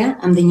Machika.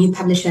 I'm the new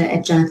publisher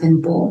at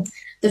Jonathan Ball.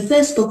 The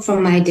first book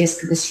from my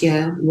desk this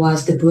year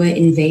was The Boer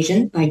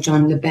Invasion by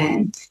John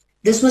Leban.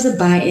 This was a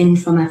buy-in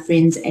from our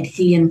friends at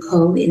Hillian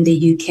Co. in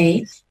the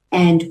UK,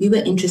 and we were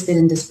interested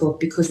in this book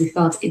because we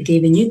felt it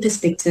gave a new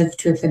perspective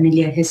to a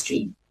familiar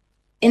history.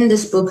 In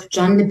this book,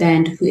 John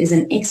Leban, who is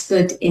an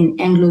expert in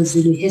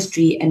Anglo-Zulu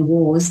history and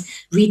wars,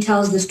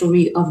 retells the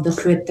story of the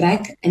Groot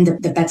Trek and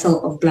the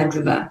Battle of Blood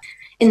River.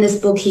 In this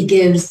book, he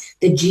gives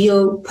the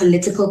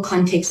geopolitical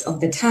context of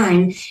the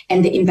time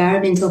and the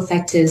environmental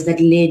factors that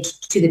led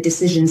to the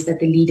decisions that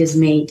the leaders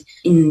made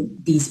in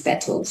these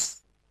battles.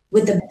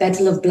 With the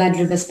Battle of Blood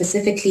River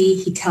specifically,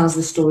 he tells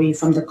the story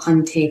from the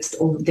context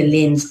or the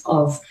lens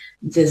of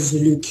the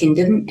Zulu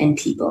kingdom and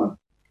people.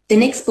 The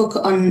next book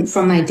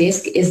from my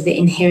desk is The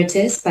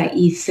Inheritors by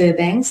Eve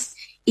Fairbanks.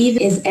 Eve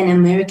is an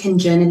American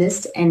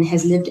journalist and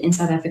has lived in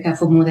South Africa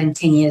for more than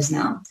 10 years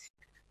now.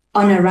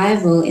 On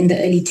arrival in the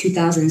early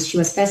 2000s, she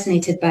was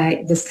fascinated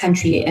by this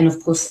country and,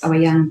 of course, our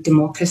young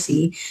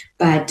democracy.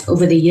 But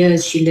over the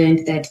years, she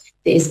learned that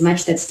there is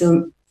much that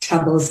still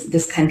troubles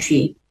this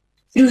country.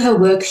 Through her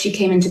work, she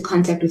came into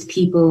contact with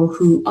people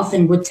who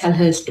often would tell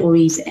her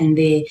stories and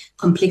the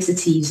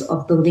complexities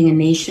of building a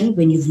nation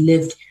when you've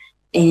lived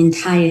an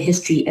entire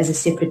history as a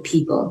separate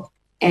people.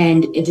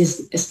 And it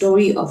is a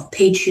story of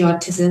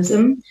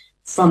patriotism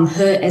from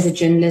her as a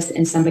journalist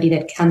and somebody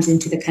that comes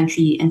into the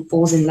country and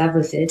falls in love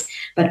with it,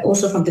 but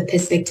also from the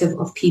perspective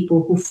of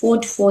people who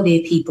fought for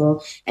their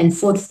people and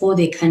fought for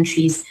their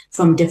countries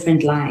from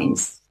different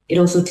lines. It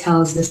also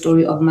tells the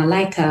story of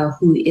Malaika,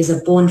 who is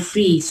a born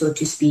free, so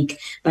to speak,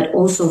 but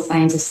also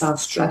finds herself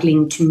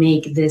struggling to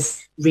make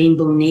this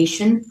rainbow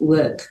nation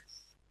work.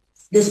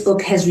 This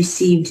book has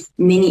received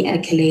many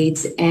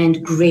accolades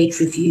and great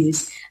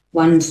reviews.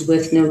 Ones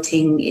worth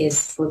noting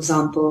is, for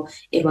example,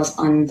 it was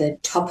on the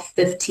top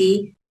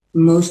 50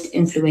 most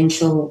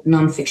influential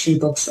nonfiction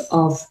books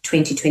of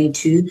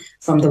 2022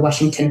 from the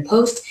Washington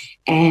Post,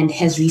 and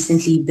has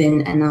recently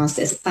been announced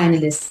as a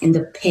finalist in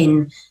the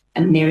PEN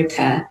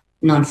America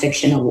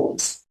Nonfiction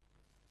Awards.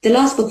 The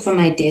last book from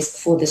my desk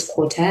for this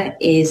quarter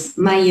is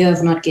My Year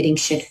of Not Getting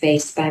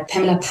Shit-Faced by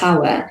Pamela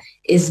Power.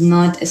 Is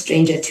not a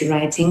stranger to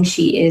writing.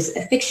 She is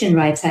a fiction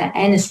writer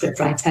and a script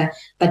writer,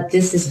 but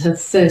this is her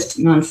first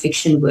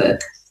nonfiction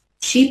work.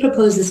 She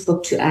proposed this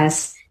book to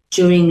us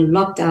during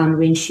lockdown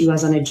when she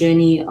was on a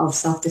journey of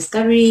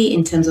self-discovery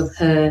in terms of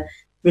her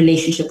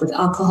relationship with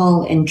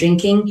alcohol and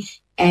drinking.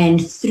 And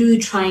through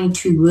trying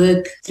to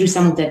work through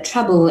some of that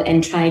trouble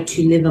and try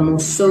to live a more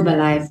sober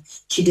life,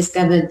 she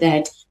discovered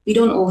that we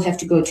don't all have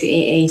to go to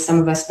AA. Some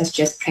of us must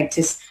just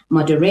practice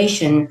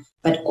moderation,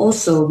 but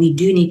also we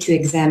do need to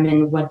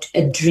examine what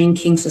a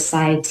drinking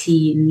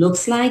society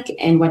looks like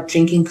and what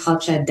drinking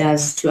culture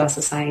does to our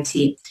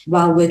society.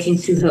 While working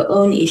through her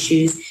own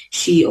issues,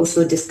 she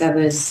also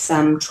discovers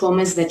some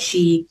traumas that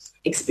she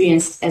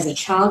experienced as a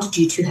child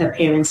due to her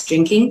parents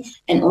drinking,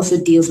 and also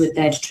deals with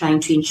that, trying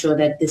to ensure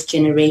that this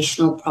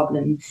generational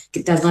problem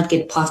does not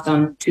get passed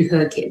on to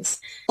her kids.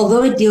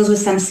 Although it deals with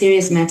some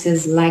serious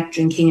matters like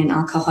drinking and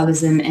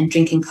alcoholism and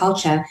drinking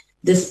culture,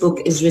 this book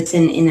is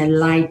written in a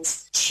light,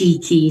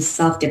 cheeky,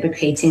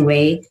 self-deprecating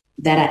way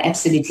that I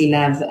absolutely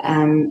love.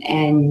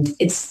 And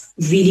it's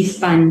really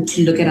fun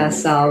to look at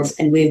ourselves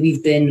and where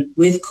we've been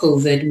with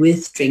COVID,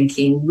 with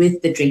drinking,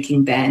 with the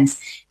drinking bans,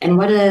 and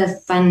what a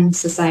fun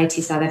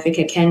society South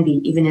Africa can be,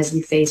 even as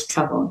we face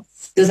trouble.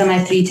 Those are my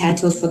 3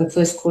 titles for the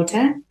first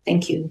quarter.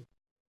 Thank you.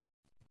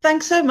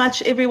 Thanks so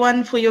much,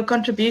 everyone, for your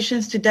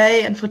contributions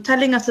today and for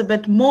telling us a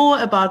bit more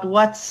about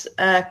what's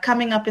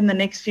coming up in the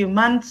next few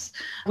months.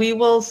 We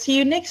will see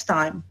you next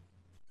time.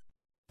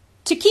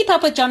 To keep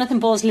up with Jonathan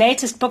Ball's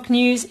latest book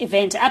news,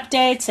 event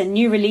updates, and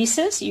new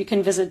releases, you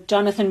can visit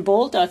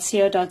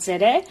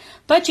jonathanball.co.za,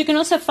 but you can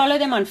also follow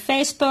them on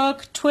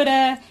Facebook,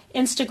 Twitter,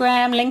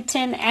 Instagram,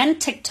 LinkedIn,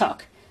 and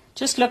TikTok.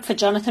 Just look for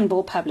Jonathan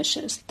Ball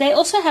Publishers. They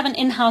also have an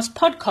in-house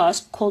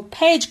podcast called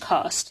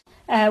Pagecast,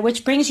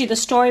 which brings you the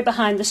story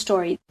behind the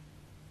story.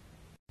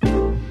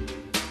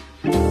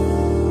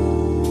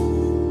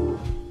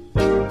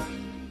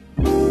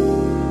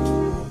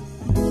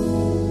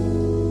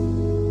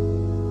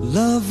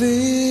 Love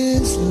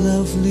is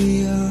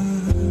lovelier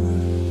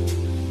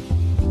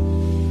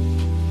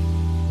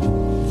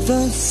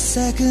the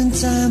second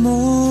time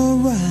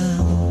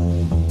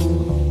around,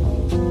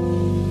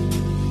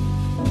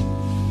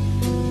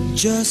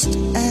 just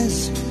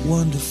as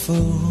wonderful,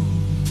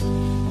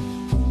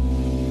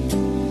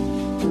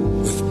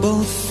 with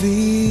both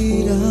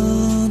feet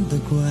on the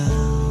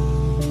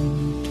ground.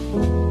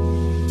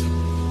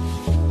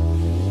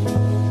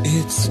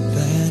 It's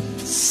that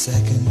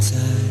second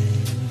time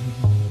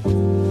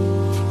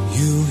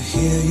you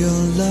hear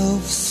your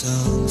love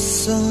song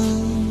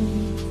sung,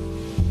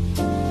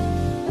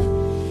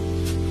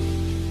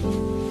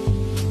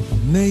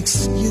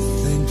 makes you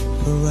think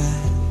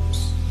perhaps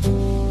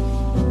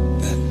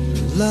that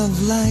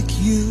love like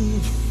you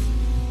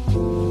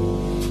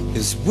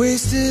is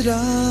wasted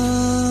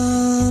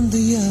on the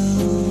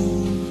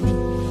young.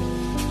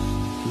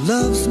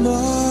 Love's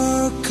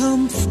more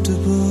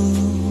comfortable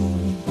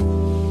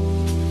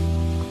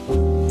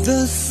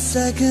the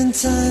second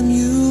time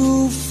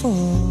you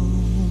fall,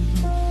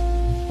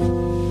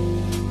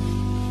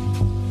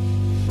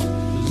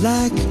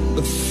 like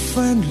a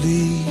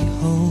friendly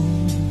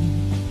home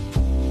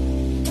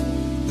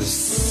the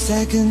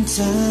second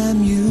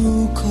time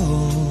you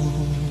call.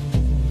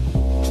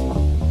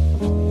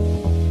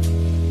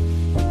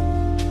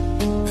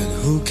 And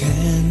who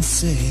can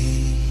say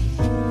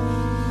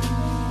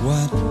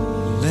what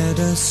led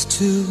us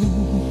to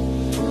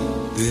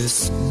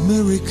this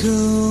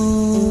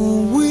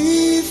miracle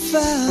we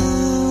found?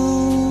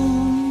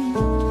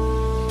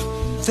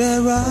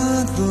 There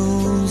are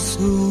those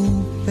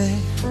who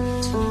bet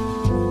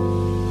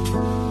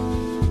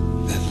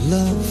that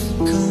love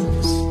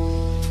comes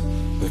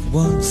but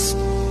once,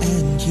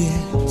 and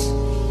yet,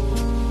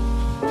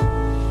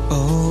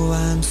 oh,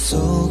 I'm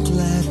so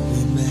glad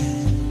we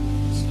met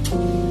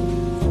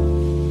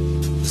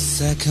the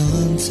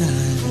second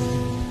time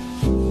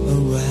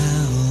around.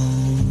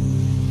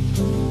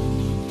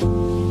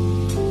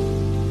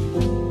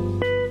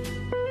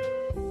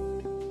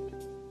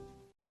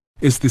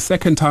 It's the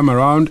second time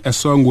around, a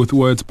song with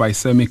words by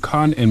Sammy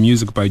Khan and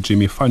music by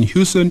Jimmy Van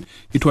Heusen.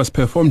 It was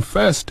performed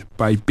first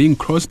by Bing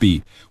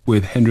Crosby,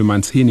 with Henry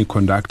Mancini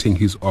conducting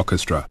his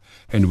orchestra.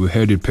 And we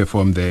heard it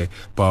performed there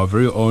by our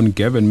very own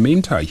Gavin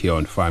Minter here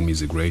on Fine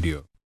Music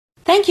Radio.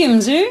 Thank you,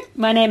 Mzu.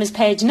 My name is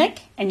Paige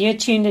Nick, and you're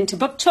tuned into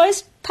Book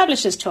Choice,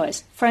 Publisher's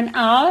Choice, for an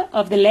hour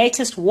of the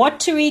latest What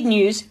to Read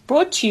news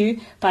brought to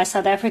you by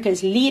South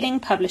Africa's leading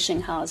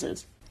publishing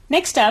houses.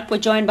 Next up, we're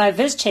joined by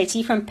Viz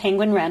Chetty from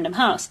Penguin Random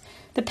House.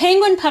 The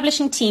Penguin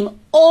publishing team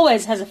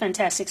always has a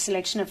fantastic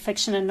selection of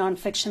fiction and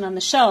non-fiction on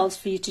the shelves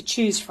for you to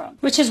choose from,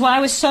 which is why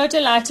we're so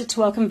delighted to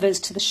welcome Viz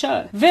to the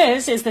show.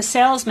 Viz is the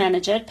sales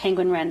manager at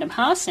Penguin Random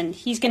House, and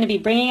he's going to be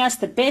bringing us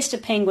the best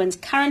of Penguin's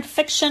current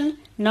fiction,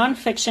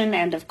 non-fiction,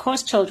 and of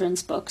course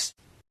children's books.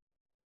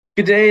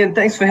 Good day, and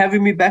thanks for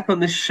having me back on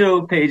the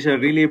show, Paige. I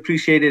really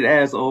appreciate it,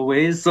 as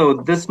always. So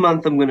this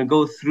month, I'm going to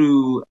go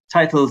through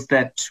titles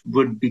that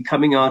would be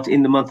coming out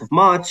in the month of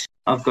March.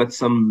 I've got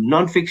some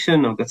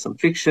nonfiction, I've got some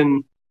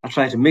fiction. I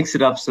try to mix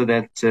it up so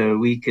that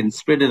we can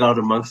spread it out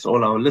amongst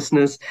all our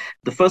listeners.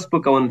 The first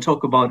book I want to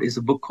talk about is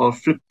a book called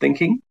Flip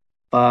Thinking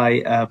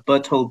by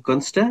Bertolt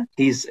Gunster.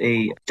 He's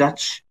a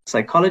Dutch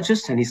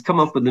psychologist, and he's come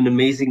up with an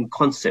amazing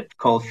concept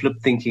called Flip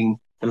Thinking,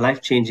 the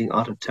life-changing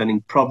art of turning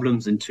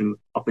problems into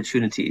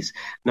opportunities.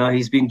 Now,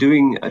 he's been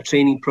doing a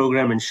training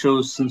program and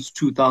shows since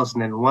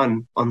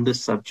 2001 on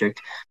this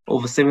subject.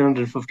 Over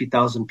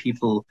 750,000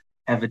 people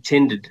have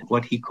attended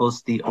what he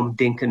calls the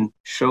Omdenken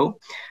show.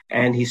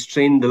 And he's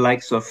trained the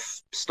likes of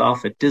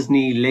staff at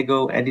Disney,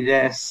 Lego,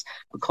 Adidas,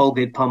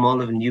 Colgate,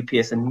 Palmolive, and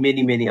UPS, and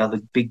many, many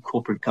other big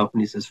corporate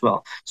companies as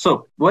well.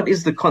 So what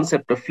is the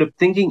concept of flip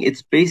thinking?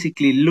 It's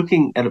basically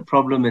looking at a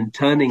problem and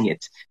turning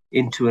it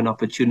into an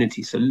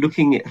opportunity. So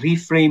looking at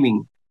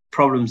reframing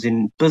problems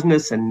in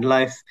business and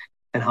life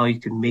and how you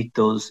can make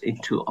those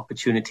into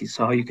opportunities,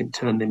 so how you can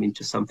turn them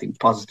into something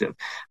positive.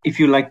 If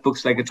you like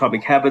books like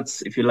Atomic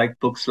Habits, if you like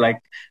books like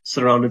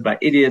Surrounded by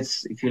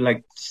Idiots, if you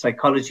like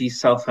psychology,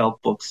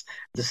 self-help books,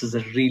 this is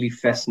a really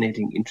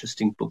fascinating,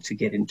 interesting book to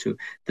get into.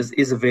 This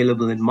is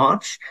available in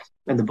March,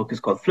 and the book is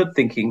called Flip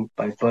Thinking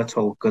by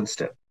Bertolt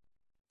Gunster.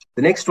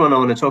 The next one I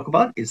want to talk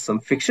about is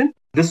some fiction.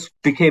 This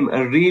became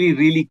a really,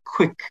 really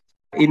quick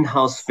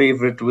in-house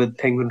favorite with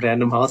Penguin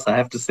Random House, I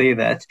have to say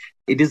that.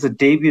 It is a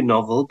debut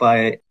novel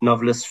by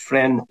novelist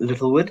Fran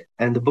Littlewood,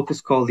 and the book is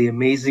called The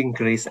Amazing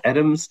Grace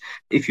Adams.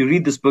 If you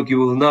read this book, you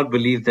will not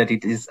believe that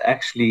it is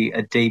actually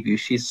a debut.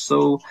 She's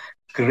so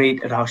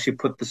great at how she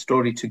put the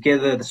story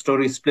together. The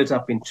story is split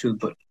up into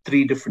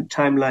 3 different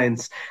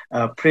timelines,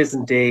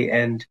 present day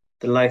and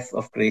the life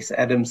of Grace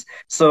Adams.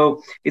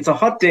 So it's a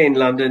hot day in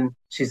London.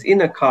 She's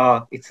in a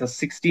car. It's her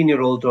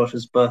 16-year-old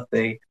daughter's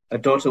birthday. Her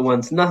daughter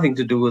wants nothing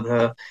to do with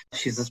her.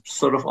 She's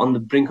sort of on the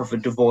brink of a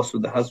divorce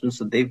with her husband,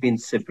 so they've been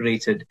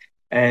separated.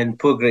 And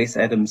poor Grace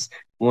Adams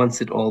wants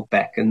it all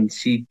back. And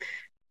she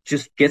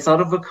just gets out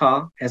of her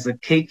car, has a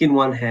cake in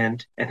one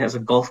hand, and has a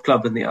golf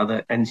club in the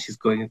other, and she's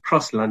going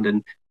across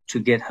London to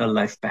get her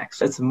life back.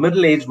 So it's a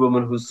middle-aged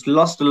woman who's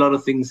lost a lot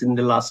of things in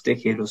the last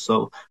decade or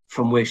so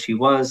from where she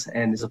was,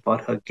 and it's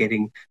about her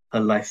getting her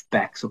life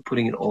back. So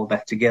putting it all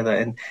back together.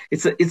 And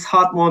it's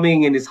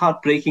heartwarming and it's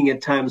heartbreaking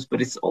at times,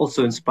 but it's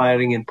also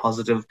inspiring and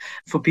positive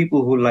for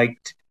people who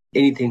liked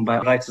anything by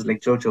writers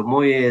like Jojo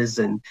Moyes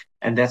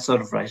and that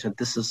sort of writer.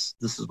 This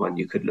is one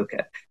you could look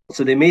at.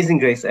 So The Amazing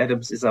Grace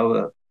Adams is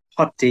our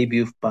hot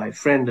debut by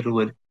Fran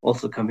Littlewood,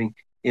 also coming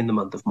in the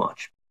month of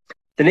March.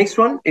 The next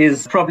one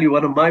is probably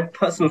one of my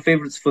personal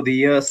favorites for the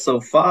year so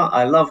far.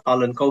 I love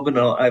Harlan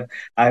Coben.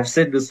 I've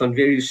said this on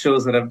various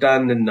shows that I've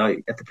done and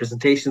at the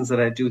presentations that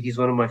I do. He's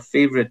one of my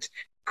favorite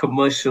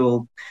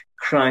commercial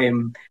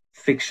crime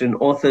fiction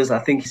authors. I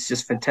think he's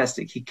just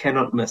fantastic. He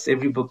cannot miss.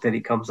 Every book that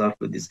he comes out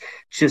with is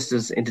just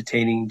as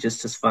entertaining,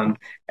 just as fun,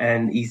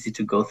 and easy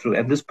to go through.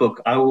 And this book,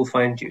 I Will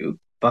Find You,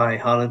 by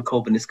Harlan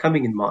Coben, is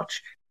coming in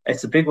March.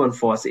 It's a big one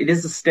for us. It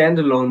is a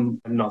standalone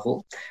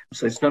novel,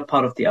 so it's not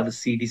part of the other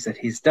series that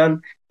he's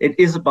done. It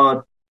is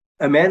about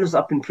a man who's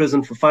up in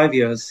prison for 5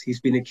 years.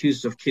 He's been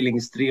accused of killing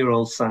his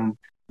 3-year-old son.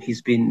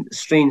 He's been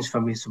estranged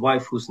from his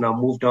wife, who's now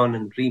moved on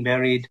and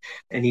remarried,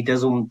 and he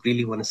doesn't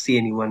really want to see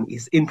anyone.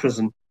 He's in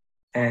prison,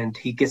 and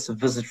he gets a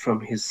visit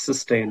from his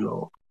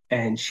sister-in-law,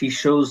 and she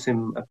shows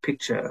him a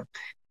picture.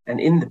 And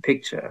in the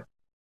picture,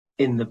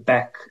 in the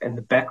back and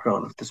the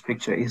background of this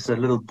picture, is a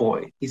little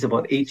boy. He's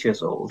about 8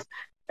 years old.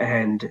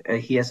 And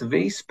he has a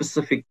very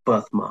specific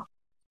birthmark.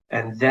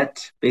 And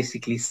that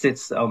basically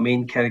sets our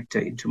main character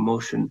into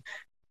motion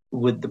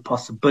with the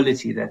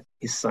possibility that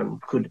his son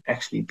could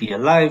actually be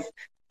alive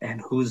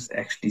and who's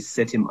actually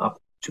set him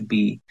up to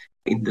be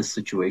in this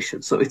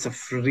situation. So it's a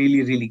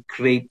really, really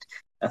great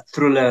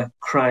thriller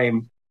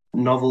crime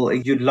novel.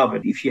 You'd love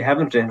it. If you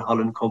haven't read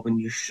Harlan Coben,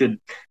 you should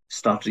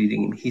start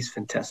reading him. He's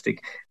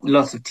fantastic.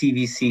 Lots of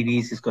TV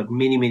series. He's got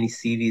many, many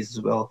series as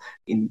well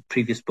in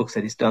previous books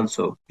that he's done.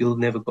 So you'll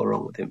never go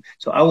wrong with him.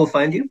 So I Will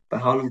Find You by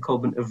Harlan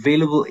Coben,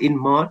 available in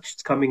March.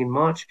 It's coming in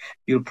March.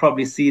 You'll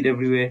probably see it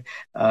everywhere.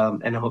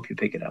 And I hope you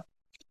pick it up.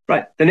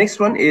 Right. The next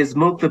one is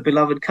Milk the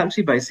Beloved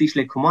Country by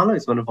Sihle Khumalo.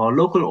 It's one of our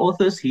local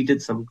authors. He did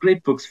some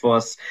great books for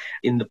us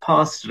in the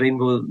past.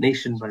 Rainbow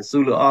Nation by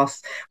Zulu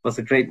Arts was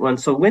a great one.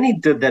 So when he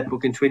did that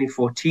book in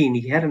 2014,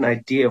 he had an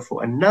idea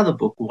for another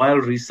book while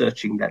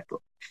researching that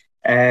book.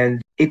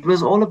 And it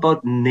was all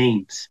about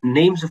names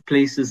of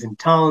places and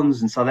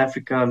towns in South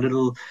Africa,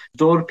 little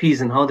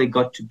dorpies and how they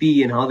got to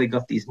be and how they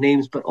got these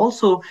names. But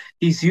also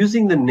he's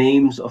using the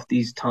names of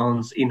these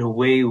towns in a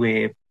way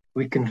where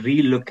we can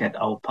relook at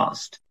our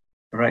past.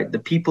 Right, the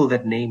people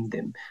that named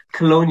them,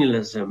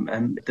 colonialism,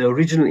 and the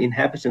original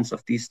inhabitants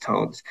of these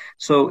towns.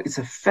 So it's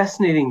a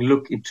fascinating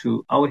look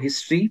into our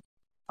history,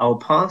 our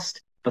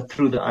past, but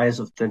through the eyes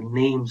of the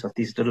names of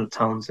these little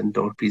towns and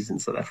dorpies in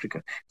South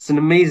Africa. It's an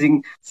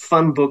amazing,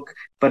 fun book,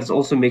 but it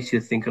also makes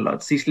you think a lot.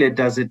 Sihle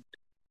does it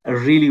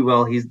really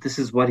well. This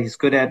is what he's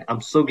good at.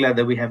 I'm so glad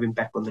that we have him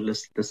back on the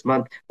list this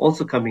month,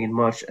 also coming in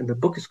March. And the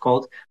book is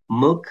called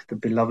Milk the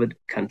Beloved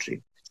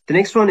Country. The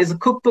next one is a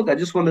cookbook I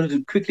just wanted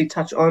to quickly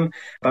touch on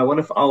by one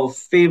of our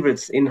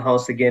favorites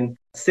in-house again.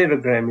 Sarah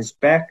Graham is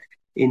back.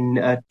 In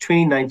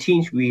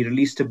 2019, we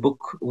released a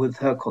book with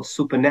her called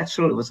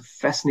Supernatural. It was a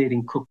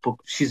fascinating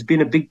cookbook. She's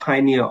been a big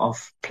pioneer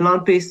of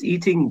plant-based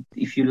eating.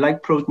 If you like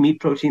meat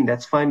protein,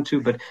 that's fine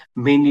too, but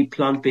mainly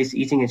plant-based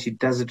eating, and she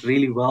does it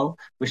really well,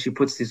 where she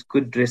puts these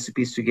good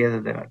recipes together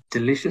that are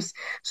delicious.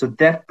 So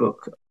that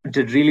book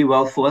did really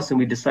well for us, and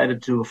we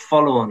decided to do a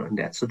follow-on on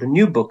that. So the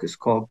new book is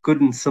called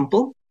Good and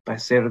Simple by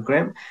Sarah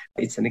Graham.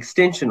 It's an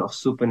extension of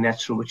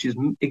Supernatural, which is,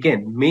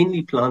 again,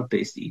 mainly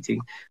plant-based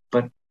eating.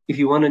 But if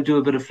you want to do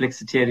a bit of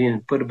flexitarian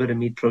and put a bit of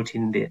meat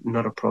protein in there,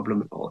 not a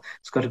problem at all.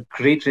 It's got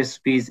great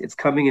recipes. It's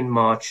coming in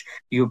March.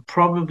 You'll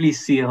probably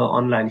see her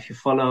online. If you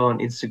follow her on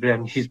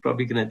Instagram, she's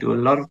probably going to do a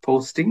lot of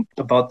posting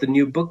about the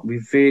new book.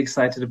 We're very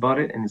excited about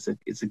it, and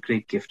it's a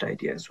great gift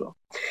idea as well.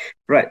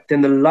 Right.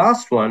 Then the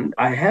last one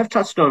I have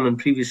touched on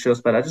previous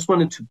shows, but I just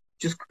wanted to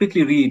just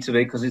quickly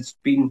reiterate because it's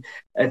been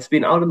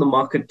out in the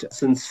market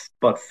since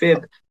about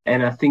Feb.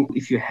 And I think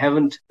if you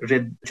haven't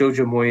read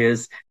Jojo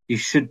Moyes, you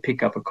should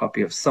pick up a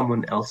copy of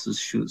Someone Else's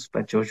Shoes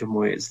by Jojo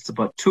Moyes. It's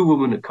about two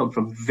women who come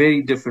from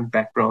very different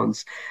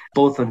backgrounds,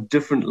 both on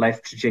different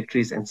life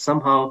trajectories, and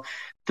somehow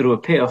through a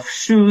pair of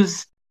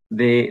shoes,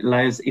 their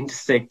lives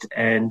intersect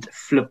and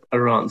flip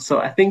around. So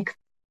I think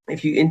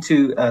if you're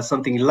into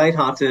something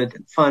lighthearted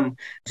and fun,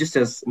 just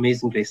as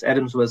Amazing Grace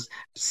Adams was,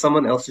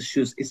 Someone Else's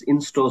Shoes is in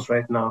stores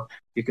right now.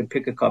 You can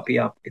pick a copy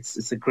up.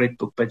 It's a great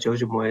book by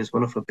Jojo Moyes,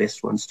 one of her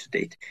best ones to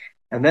date.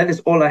 And that is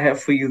all I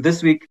have for you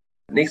this week.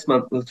 Next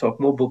month, we'll talk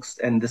more books.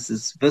 And this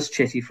is Viz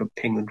Chetty from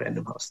Penguin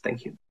Random House.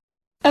 Thank you.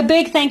 A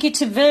big thank you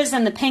to Viz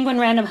and the Penguin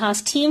Random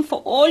House team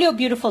for all your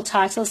beautiful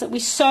titles that we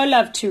so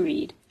love to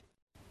read.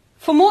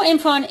 For more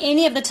info on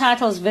any of the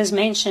titles Viz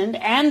mentioned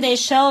and their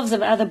shelves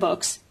of other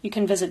books, you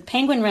can visit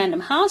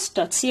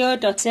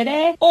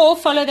penguinrandomhouse.co.za or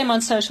follow them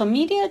on social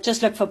media.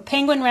 Just look for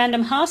Penguin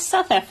Random House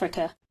South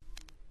Africa.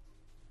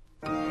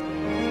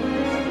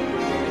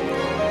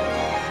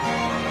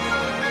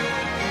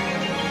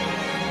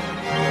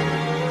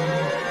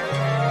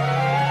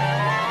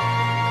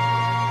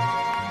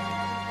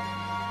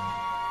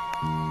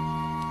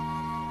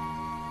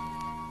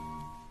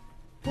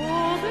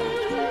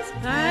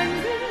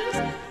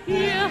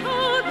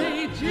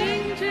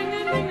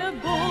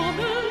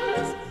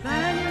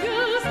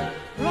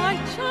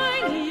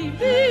 Shiny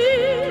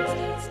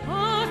beads,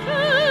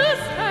 sparkles,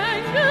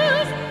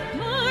 spangles,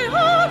 my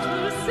heart.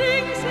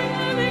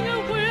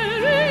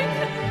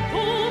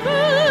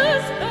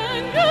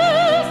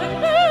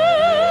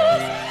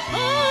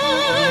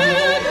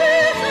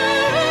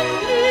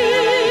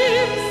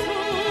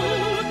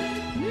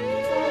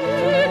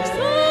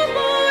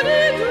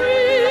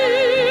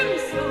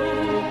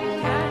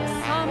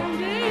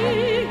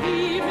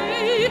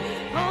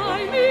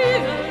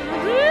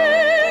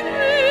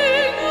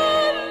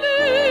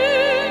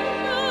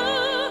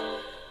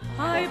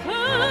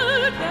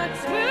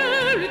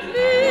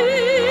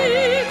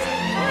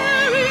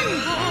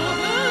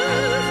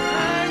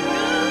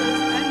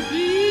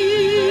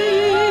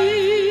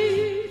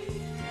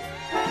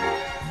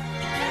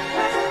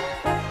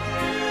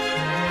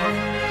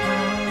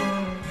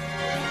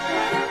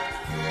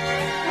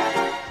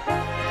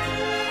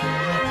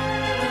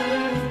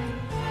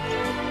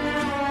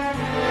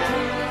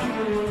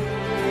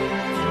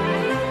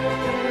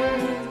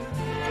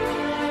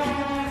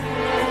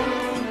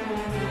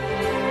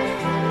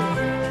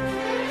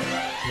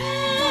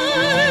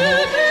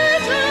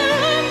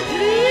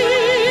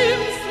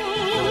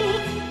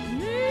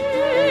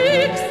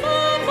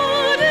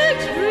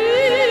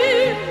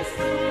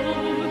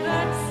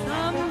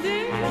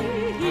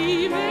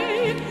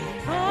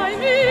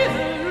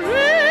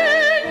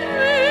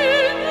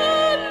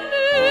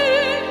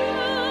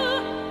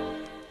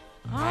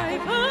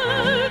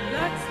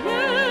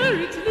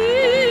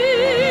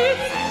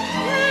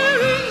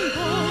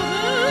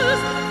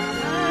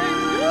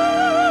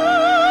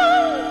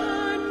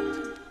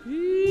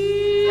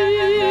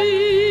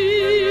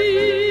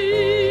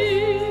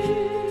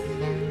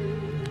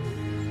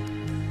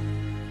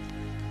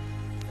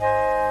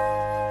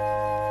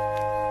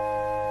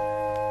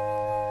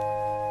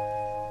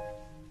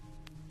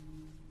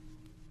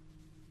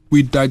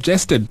 we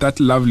digested that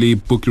lovely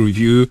book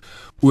review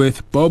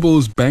with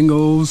Baubles,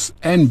 Bangles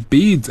and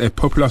Beads, a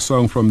popular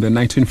song from the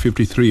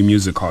 1953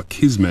 musical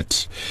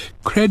Kismet,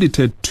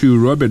 credited to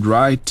Robert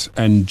Wright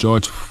and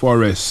George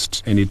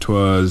Forrest, and it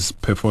was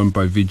performed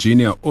by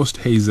Virginia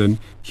Oosthuizen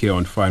here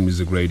on Fine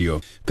Music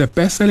Radio. The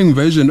best-selling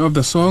version of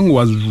the song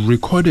was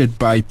recorded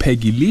by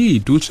Peggy Lee.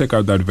 Do check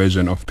out that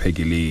version of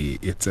Peggy Lee.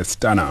 It's a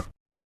stunner.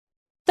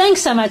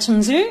 Thanks so much,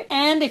 Mzu.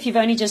 And if you've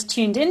only just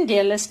tuned in,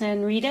 dear listener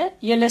and reader,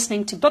 you're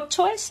listening to Book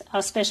Choice,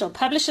 our special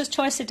Publisher's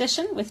Choice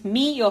edition with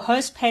me, your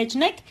host, Paige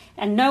Nick.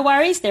 And no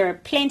worries, there are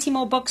plenty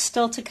more books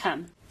still to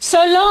come. So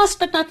last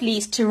but not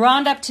least, to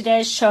round up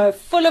today's show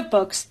full of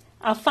books,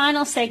 our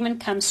final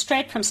segment comes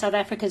straight from South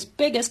Africa's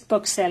biggest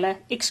bookseller,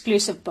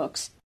 Exclusive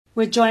Books.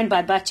 We're joined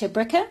by Batya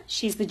Bricker.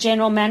 She's the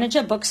General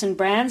Manager, Books and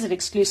Brands at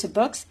Exclusive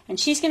Books, and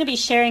she's going to be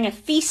sharing a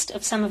feast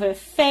of some of her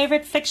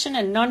favorite fiction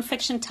and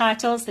non-fiction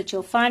titles that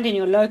you'll find in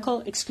your local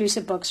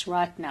Exclusive Books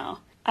right now.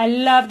 I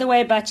love the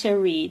way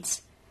Batya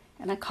reads,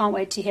 and I can't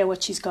wait to hear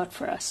what she's got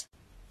for us.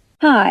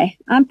 Hi,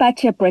 I'm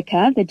Batya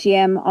Bricker, the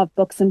GM of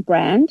Books and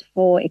Brand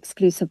for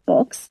Exclusive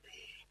Books,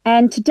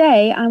 and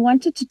today I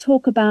wanted to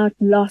talk about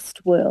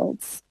lost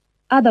worlds,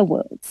 other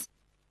worlds,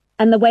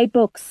 and the way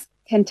books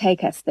can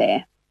take us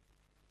there.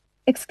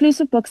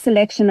 Exclusive Books'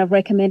 selection of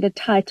recommended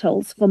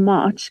titles for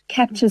March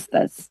captures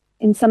this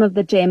in some of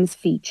the gems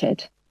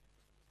featured.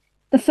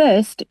 The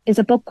first is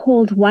a book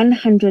called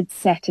 100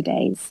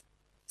 Saturdays,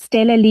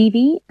 Stella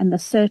Levy and the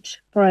Search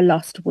for a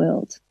Lost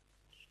World.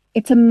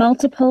 It's a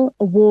multiple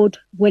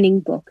award-winning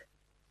book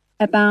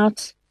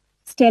about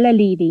Stella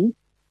Levy,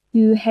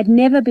 who had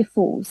never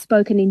before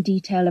spoken in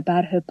detail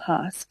about her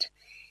past.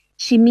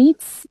 She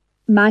meets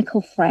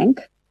Michael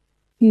Frank,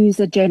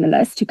 who's a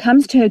journalist, who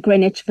comes to her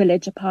Greenwich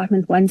Village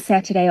apartment one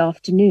Saturday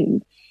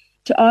afternoon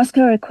to ask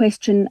her a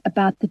question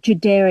about the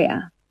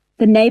Judaea,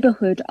 the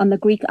neighborhood on the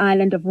Greek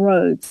island of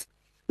Rhodes,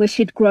 where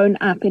she'd grown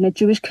up in a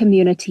Jewish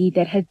community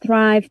that had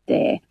thrived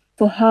there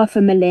for half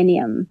a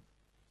millennium.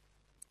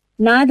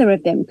 Neither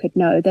of them could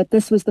know that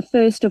this was the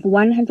first of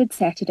 100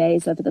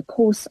 Saturdays over the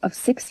course of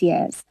 6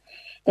 years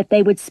that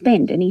they would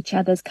spend in each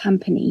other's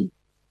company.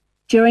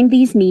 During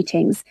these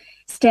meetings,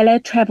 Stella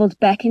traveled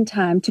back in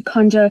time to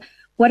conjure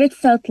what it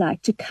felt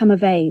like to come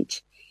of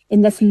age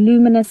in this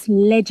luminous,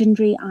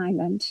 legendary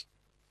island,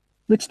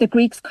 which the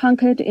Greeks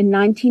conquered in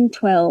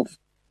 1912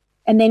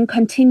 and then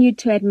continued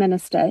to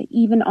administer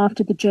even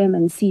after the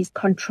Germans seized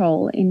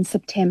control in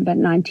September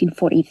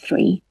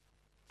 1943.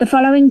 The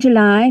following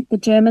July, the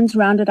Germans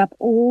rounded up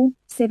all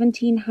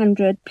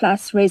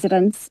 1,700-plus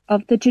residents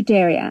of the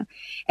Judaea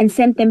and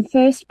sent them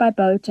first by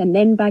boat and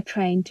then by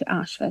train to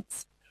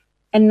Auschwitz,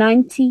 and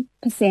 90%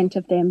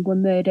 of them were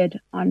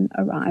murdered on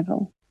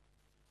arrival.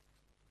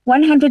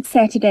 100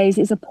 Saturdays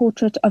is a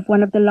portrait of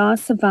one of the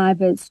last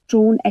survivors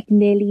drawn at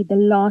nearly the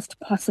last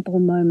possible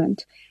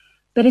moment,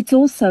 but it's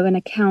also an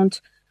account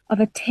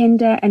of a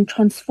tender and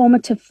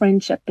transformative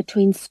friendship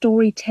between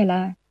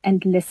storyteller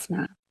and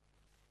listener.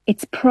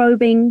 It's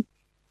probing,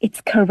 it's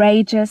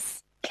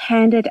courageous,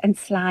 candid and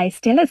sly.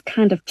 Stella's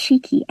kind of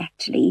cheeky,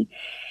 actually,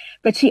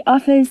 but she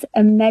offers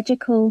a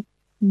magical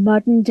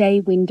modern-day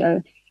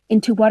window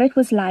into what it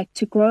was like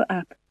to grow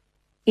up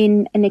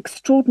in an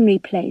extraordinary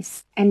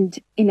place and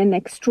in an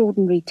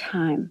extraordinary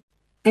time.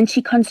 And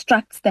she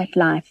constructs that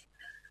life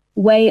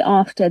way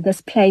after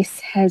this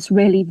place has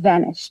really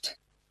vanished.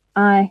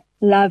 I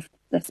love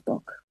this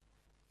book.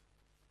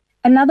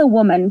 Another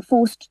woman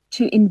forced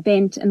to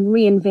invent and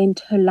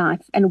reinvent her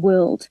life and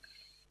world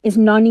is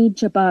Noni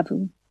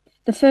Jabavu,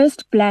 the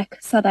first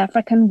Black South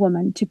African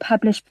woman to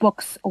publish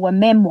books or a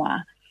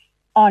memoir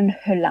on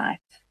her life.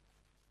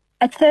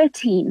 At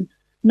 13,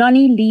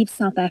 Noni leaves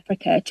South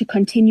Africa to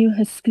continue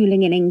her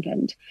schooling in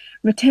England,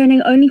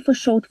 returning only for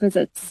short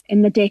visits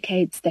in the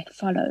decades that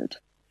followed.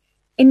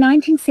 In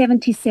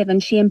 1977,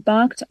 she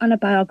embarked on a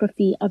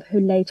biography of her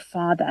late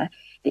father,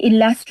 the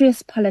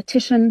illustrious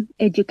politician,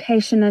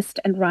 educationist,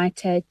 and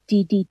writer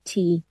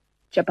D.D.T.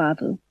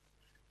 Jabavu.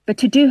 But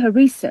to do her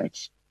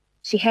research,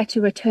 she had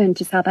to return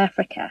to South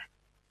Africa.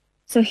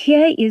 So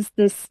here is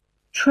this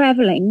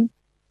traveling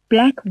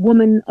Black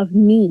woman of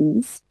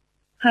means,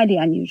 highly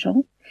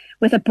unusual,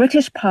 with a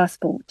British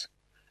passport,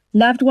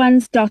 loved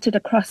ones dotted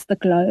across the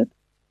globe,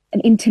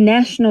 an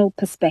international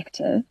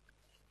perspective,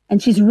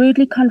 and she's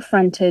rudely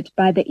confronted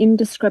by the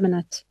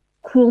indiscriminate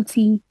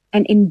cruelty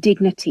and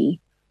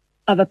indignity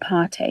of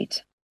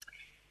apartheid.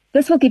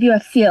 This will give you a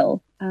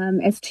feel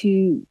as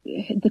to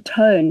the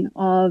tone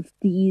of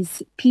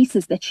these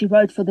pieces that she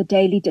wrote for the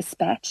Daily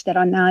Dispatch that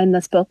are now in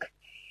this book.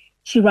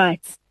 She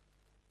writes,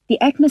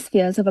 "The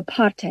atmospheres of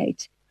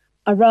apartheid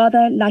are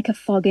rather like a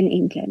fog in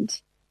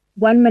England.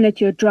 1 minute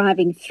you're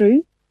driving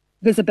through,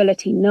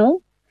 visibility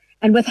nil,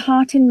 and with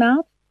heart in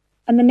mouth,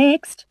 and the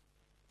next,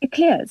 it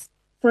clears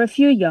for a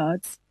few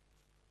yards,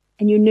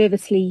 and you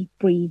nervously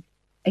breathe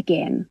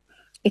again."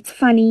 It's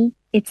funny,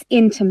 it's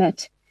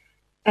intimate,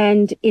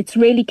 and it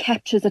really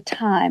captures a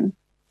time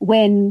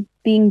when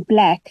being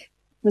Black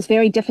was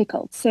very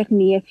difficult,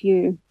 certainly if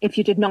you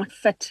did not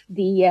fit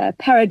the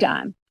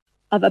paradigm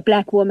of a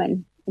Black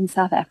woman in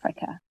South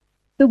Africa.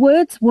 The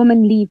words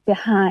women leave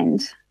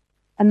behind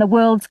and the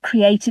worlds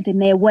created in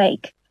their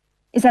wake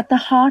is at the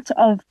heart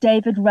of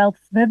David Ralph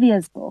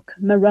Vivier's book,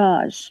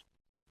 Mirage.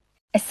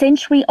 A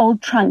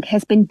century-old trunk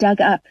has been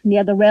dug up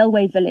near the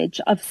railway village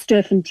of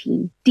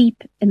Sturfentine,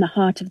 deep in the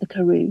heart of the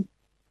Karoo.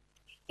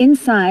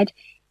 Inside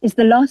is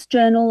the lost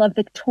journal of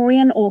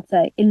Victorian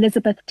author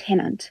Elizabeth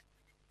Tennant,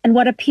 and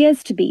what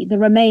appears to be the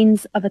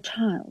remains of a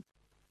child.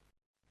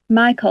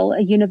 Michael,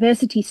 a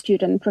university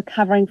student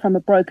recovering from a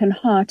broken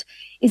heart,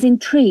 is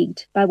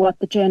intrigued by what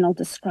the journal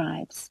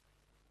describes.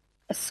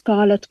 A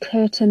scarlet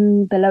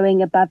curtain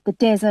billowing above the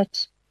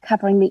desert,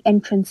 covering the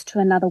entrance to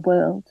another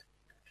world.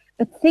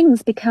 But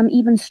things become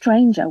even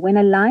stranger when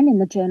a line in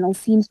the journal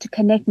seems to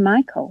connect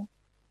Michael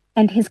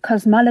and his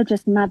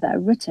cosmologist mother,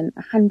 written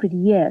 100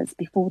 years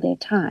before their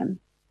time.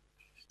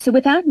 So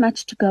without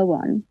much to go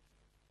on,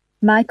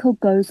 Michael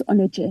goes on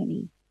a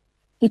journey.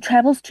 He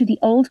travels to the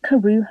old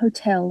Karoo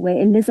Hotel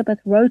where Elizabeth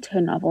wrote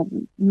her novel,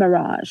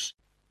 Mirage,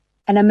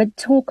 and amid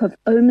talk of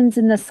omens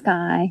in the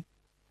sky,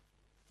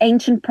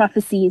 ancient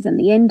prophecies and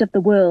the end of the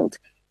world,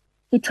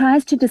 he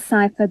tries to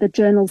decipher the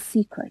journal's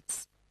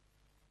secrets.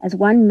 As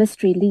one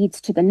mystery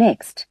leads to the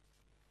next,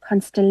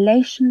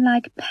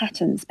 constellation-like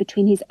patterns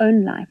between his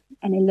own life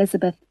and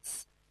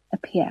Elizabeth's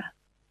appear.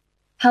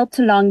 Helped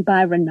along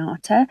by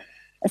Renata,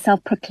 a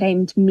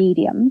self-proclaimed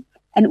medium,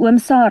 and Oom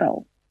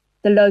Sarel,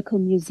 the local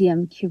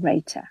museum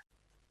curator.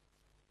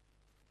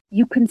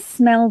 You can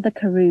smell the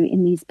Karoo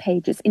in these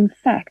pages. In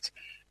fact,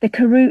 the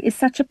Karoo is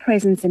such a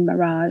presence in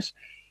Mirage,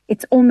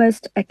 it's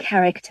almost a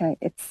character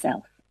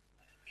itself.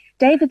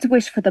 David's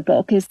wish for the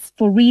book is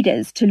for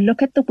readers to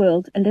look at the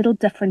world a little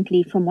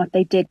differently from what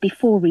they did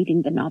before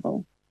reading the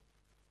novel.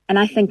 And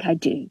I think I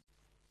do.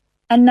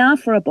 And now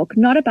for a book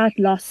not about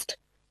lost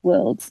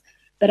worlds,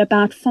 but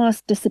about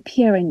fast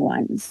disappearing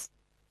ones.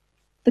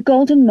 The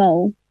Golden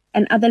Mole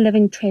and Other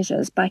Living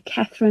Treasures by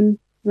Catherine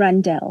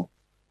Rundell.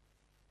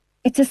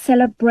 It's a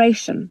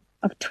celebration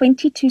of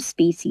 22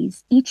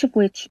 species, each of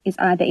which is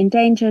either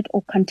endangered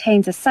or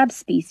contains a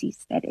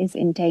subspecies that is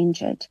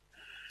endangered.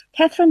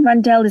 Catherine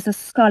Rundell is a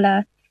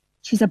scholar,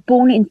 she's a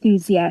born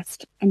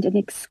enthusiast and an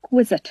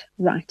exquisite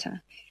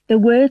writer. The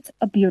words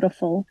are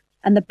beautiful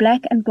and the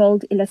black and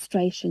gold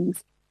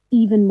illustrations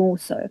even more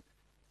so.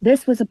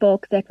 This was a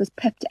book that was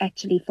picked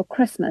actually for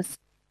Christmas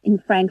in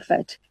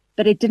Frankfurt,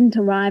 but it didn't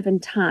arrive in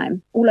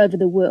time all over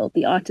the world.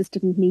 The artist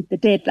didn't meet the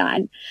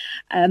deadline.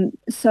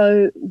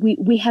 So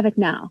we have it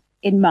now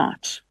in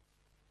March.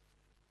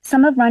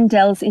 Some of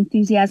Rundell's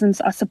enthusiasms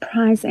are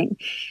surprising.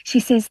 She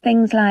says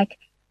things like,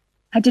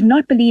 I did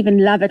not believe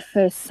in love at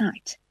first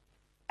sight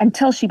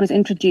until she was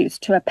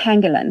introduced to a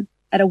pangolin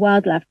at a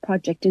wildlife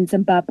project in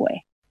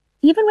Zimbabwe.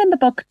 Even when the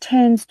book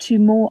turns to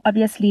more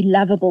obviously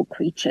lovable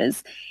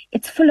creatures,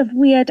 it's full of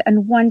weird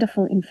and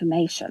wonderful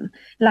information,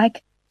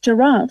 like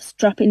giraffes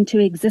drop into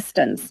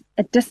existence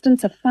a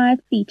distance of 5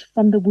 feet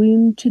from the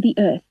womb to the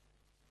earth,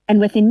 and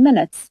within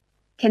minutes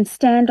can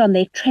stand on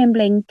their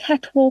trembling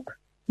catwalk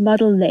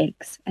model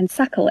legs and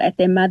suckle at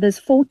their mother's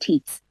 4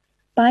 teats,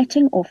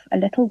 biting off a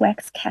little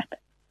wax cap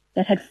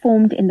that had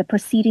formed in the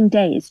preceding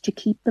days to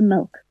keep the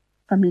milk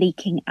from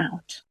leaking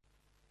out.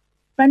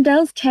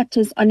 Rundell's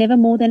chapters are never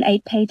more than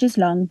 8 pages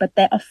long, but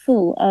they are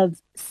full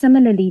of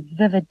similarly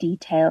vivid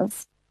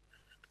details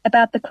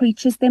about the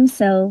creatures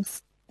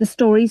themselves, the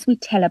stories we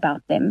tell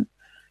about them,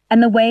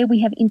 and the way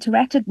we have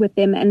interacted with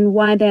them and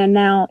why they are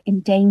now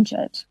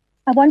endangered.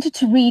 I wanted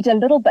to read a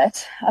little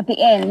bit of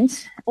the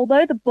end.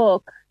 Although the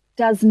book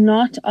does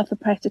not offer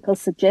practical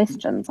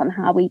suggestions on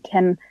how we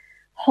can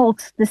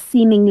halt the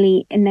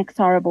seemingly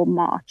inexorable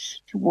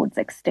march towards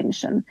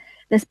extinction,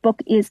 this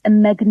book is a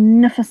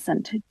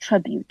magnificent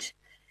tribute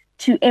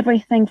to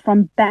everything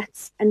from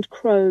bats and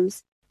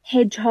crows,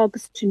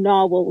 hedgehogs to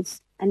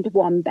narwhals and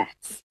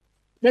wombats.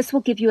 This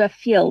will give you a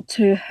feel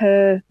to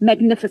her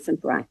magnificent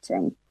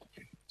writing.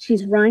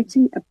 She's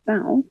writing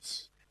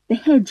about the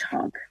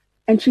hedgehog,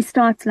 and she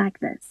starts like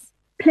this.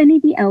 Pliny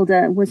the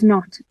Elder was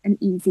not an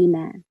easy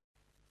man.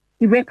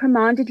 He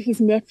reprimanded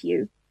his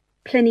nephew,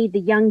 Pliny the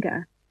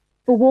Younger,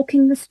 for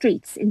walking the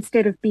streets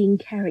instead of being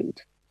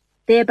carried,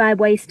 thereby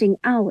wasting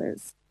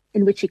hours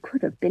in which he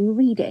could have been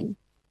reading.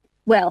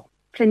 Well,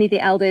 Pliny the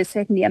Elder is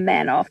certainly a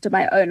man after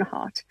my own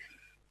heart.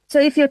 So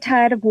if you're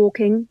tired of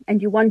walking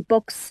and you want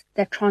books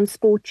that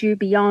transport you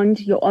beyond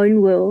your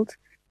own world,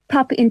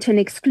 pop into an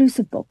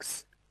Exclusive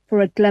Books for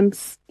a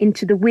glimpse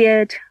into the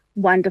weird,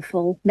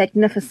 wonderful,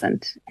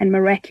 magnificent, and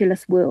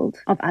miraculous world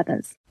of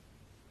others.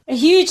 A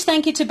huge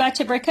thank you to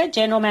Batya Bricker,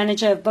 General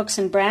Manager of Books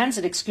and Brands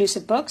at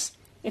Exclusive Books.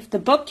 If the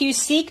book you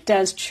seek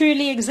does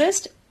truly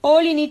exist,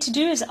 all you need to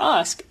do is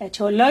ask at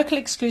your local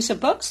Exclusive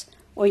Books,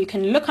 or you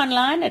can look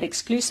online at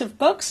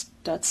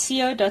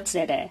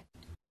exclusivebooks.co.za.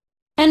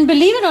 And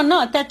believe it or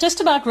not, that just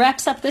about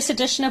wraps up this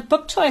edition of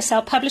Book Choice,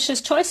 our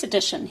Publisher's Choice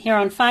edition, here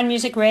on Fine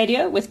Music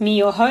Radio with me,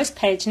 your host,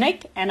 Paige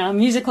Nick, and our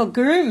musical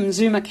guru,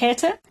 Mzuma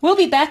Keta. We'll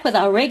be back with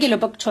our regular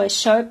Book Choice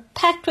show,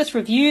 packed with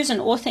reviews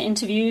and author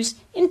interviews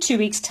in 2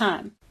 weeks'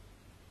 time.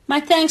 My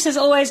thanks as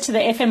always to the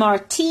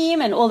FMR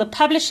team and all the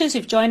publishers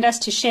who've joined us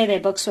to share their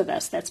books with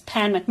us. That's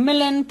Pan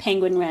Macmillan,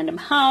 Penguin Random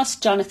House,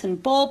 Jonathan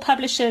Ball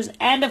Publishers,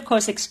 and of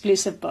course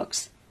Exclusive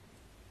Books.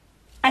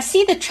 I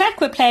see the track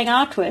we're playing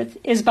out with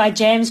is by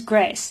James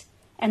Grace,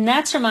 and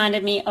that's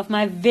reminded me of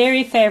my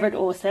very favorite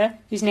author,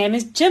 whose name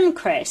is Jim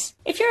Crace.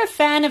 If you're a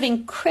fan of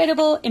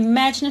incredible,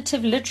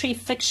 imaginative literary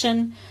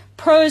fiction,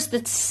 prose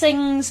that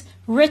sings,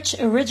 rich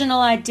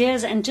original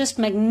ideas, and just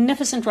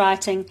magnificent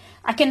writing,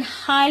 I can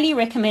highly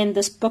recommend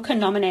this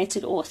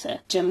Booker-nominated author,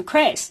 Jim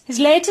Crace. His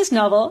latest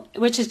novel,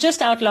 which is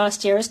just out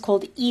last year, is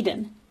called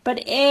Eden,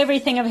 but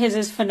everything of his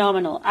is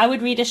phenomenal. I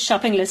would read a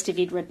shopping list if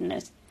he'd written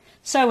it.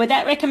 So with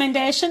that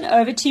recommendation,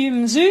 over to you,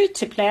 Mzu,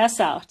 to play us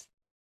out.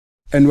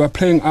 And we're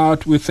playing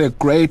out with a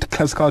great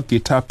classical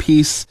guitar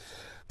piece,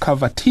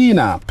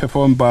 Cavatina,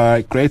 performed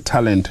by great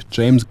talent,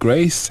 James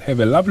Grace. Have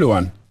a lovely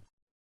one.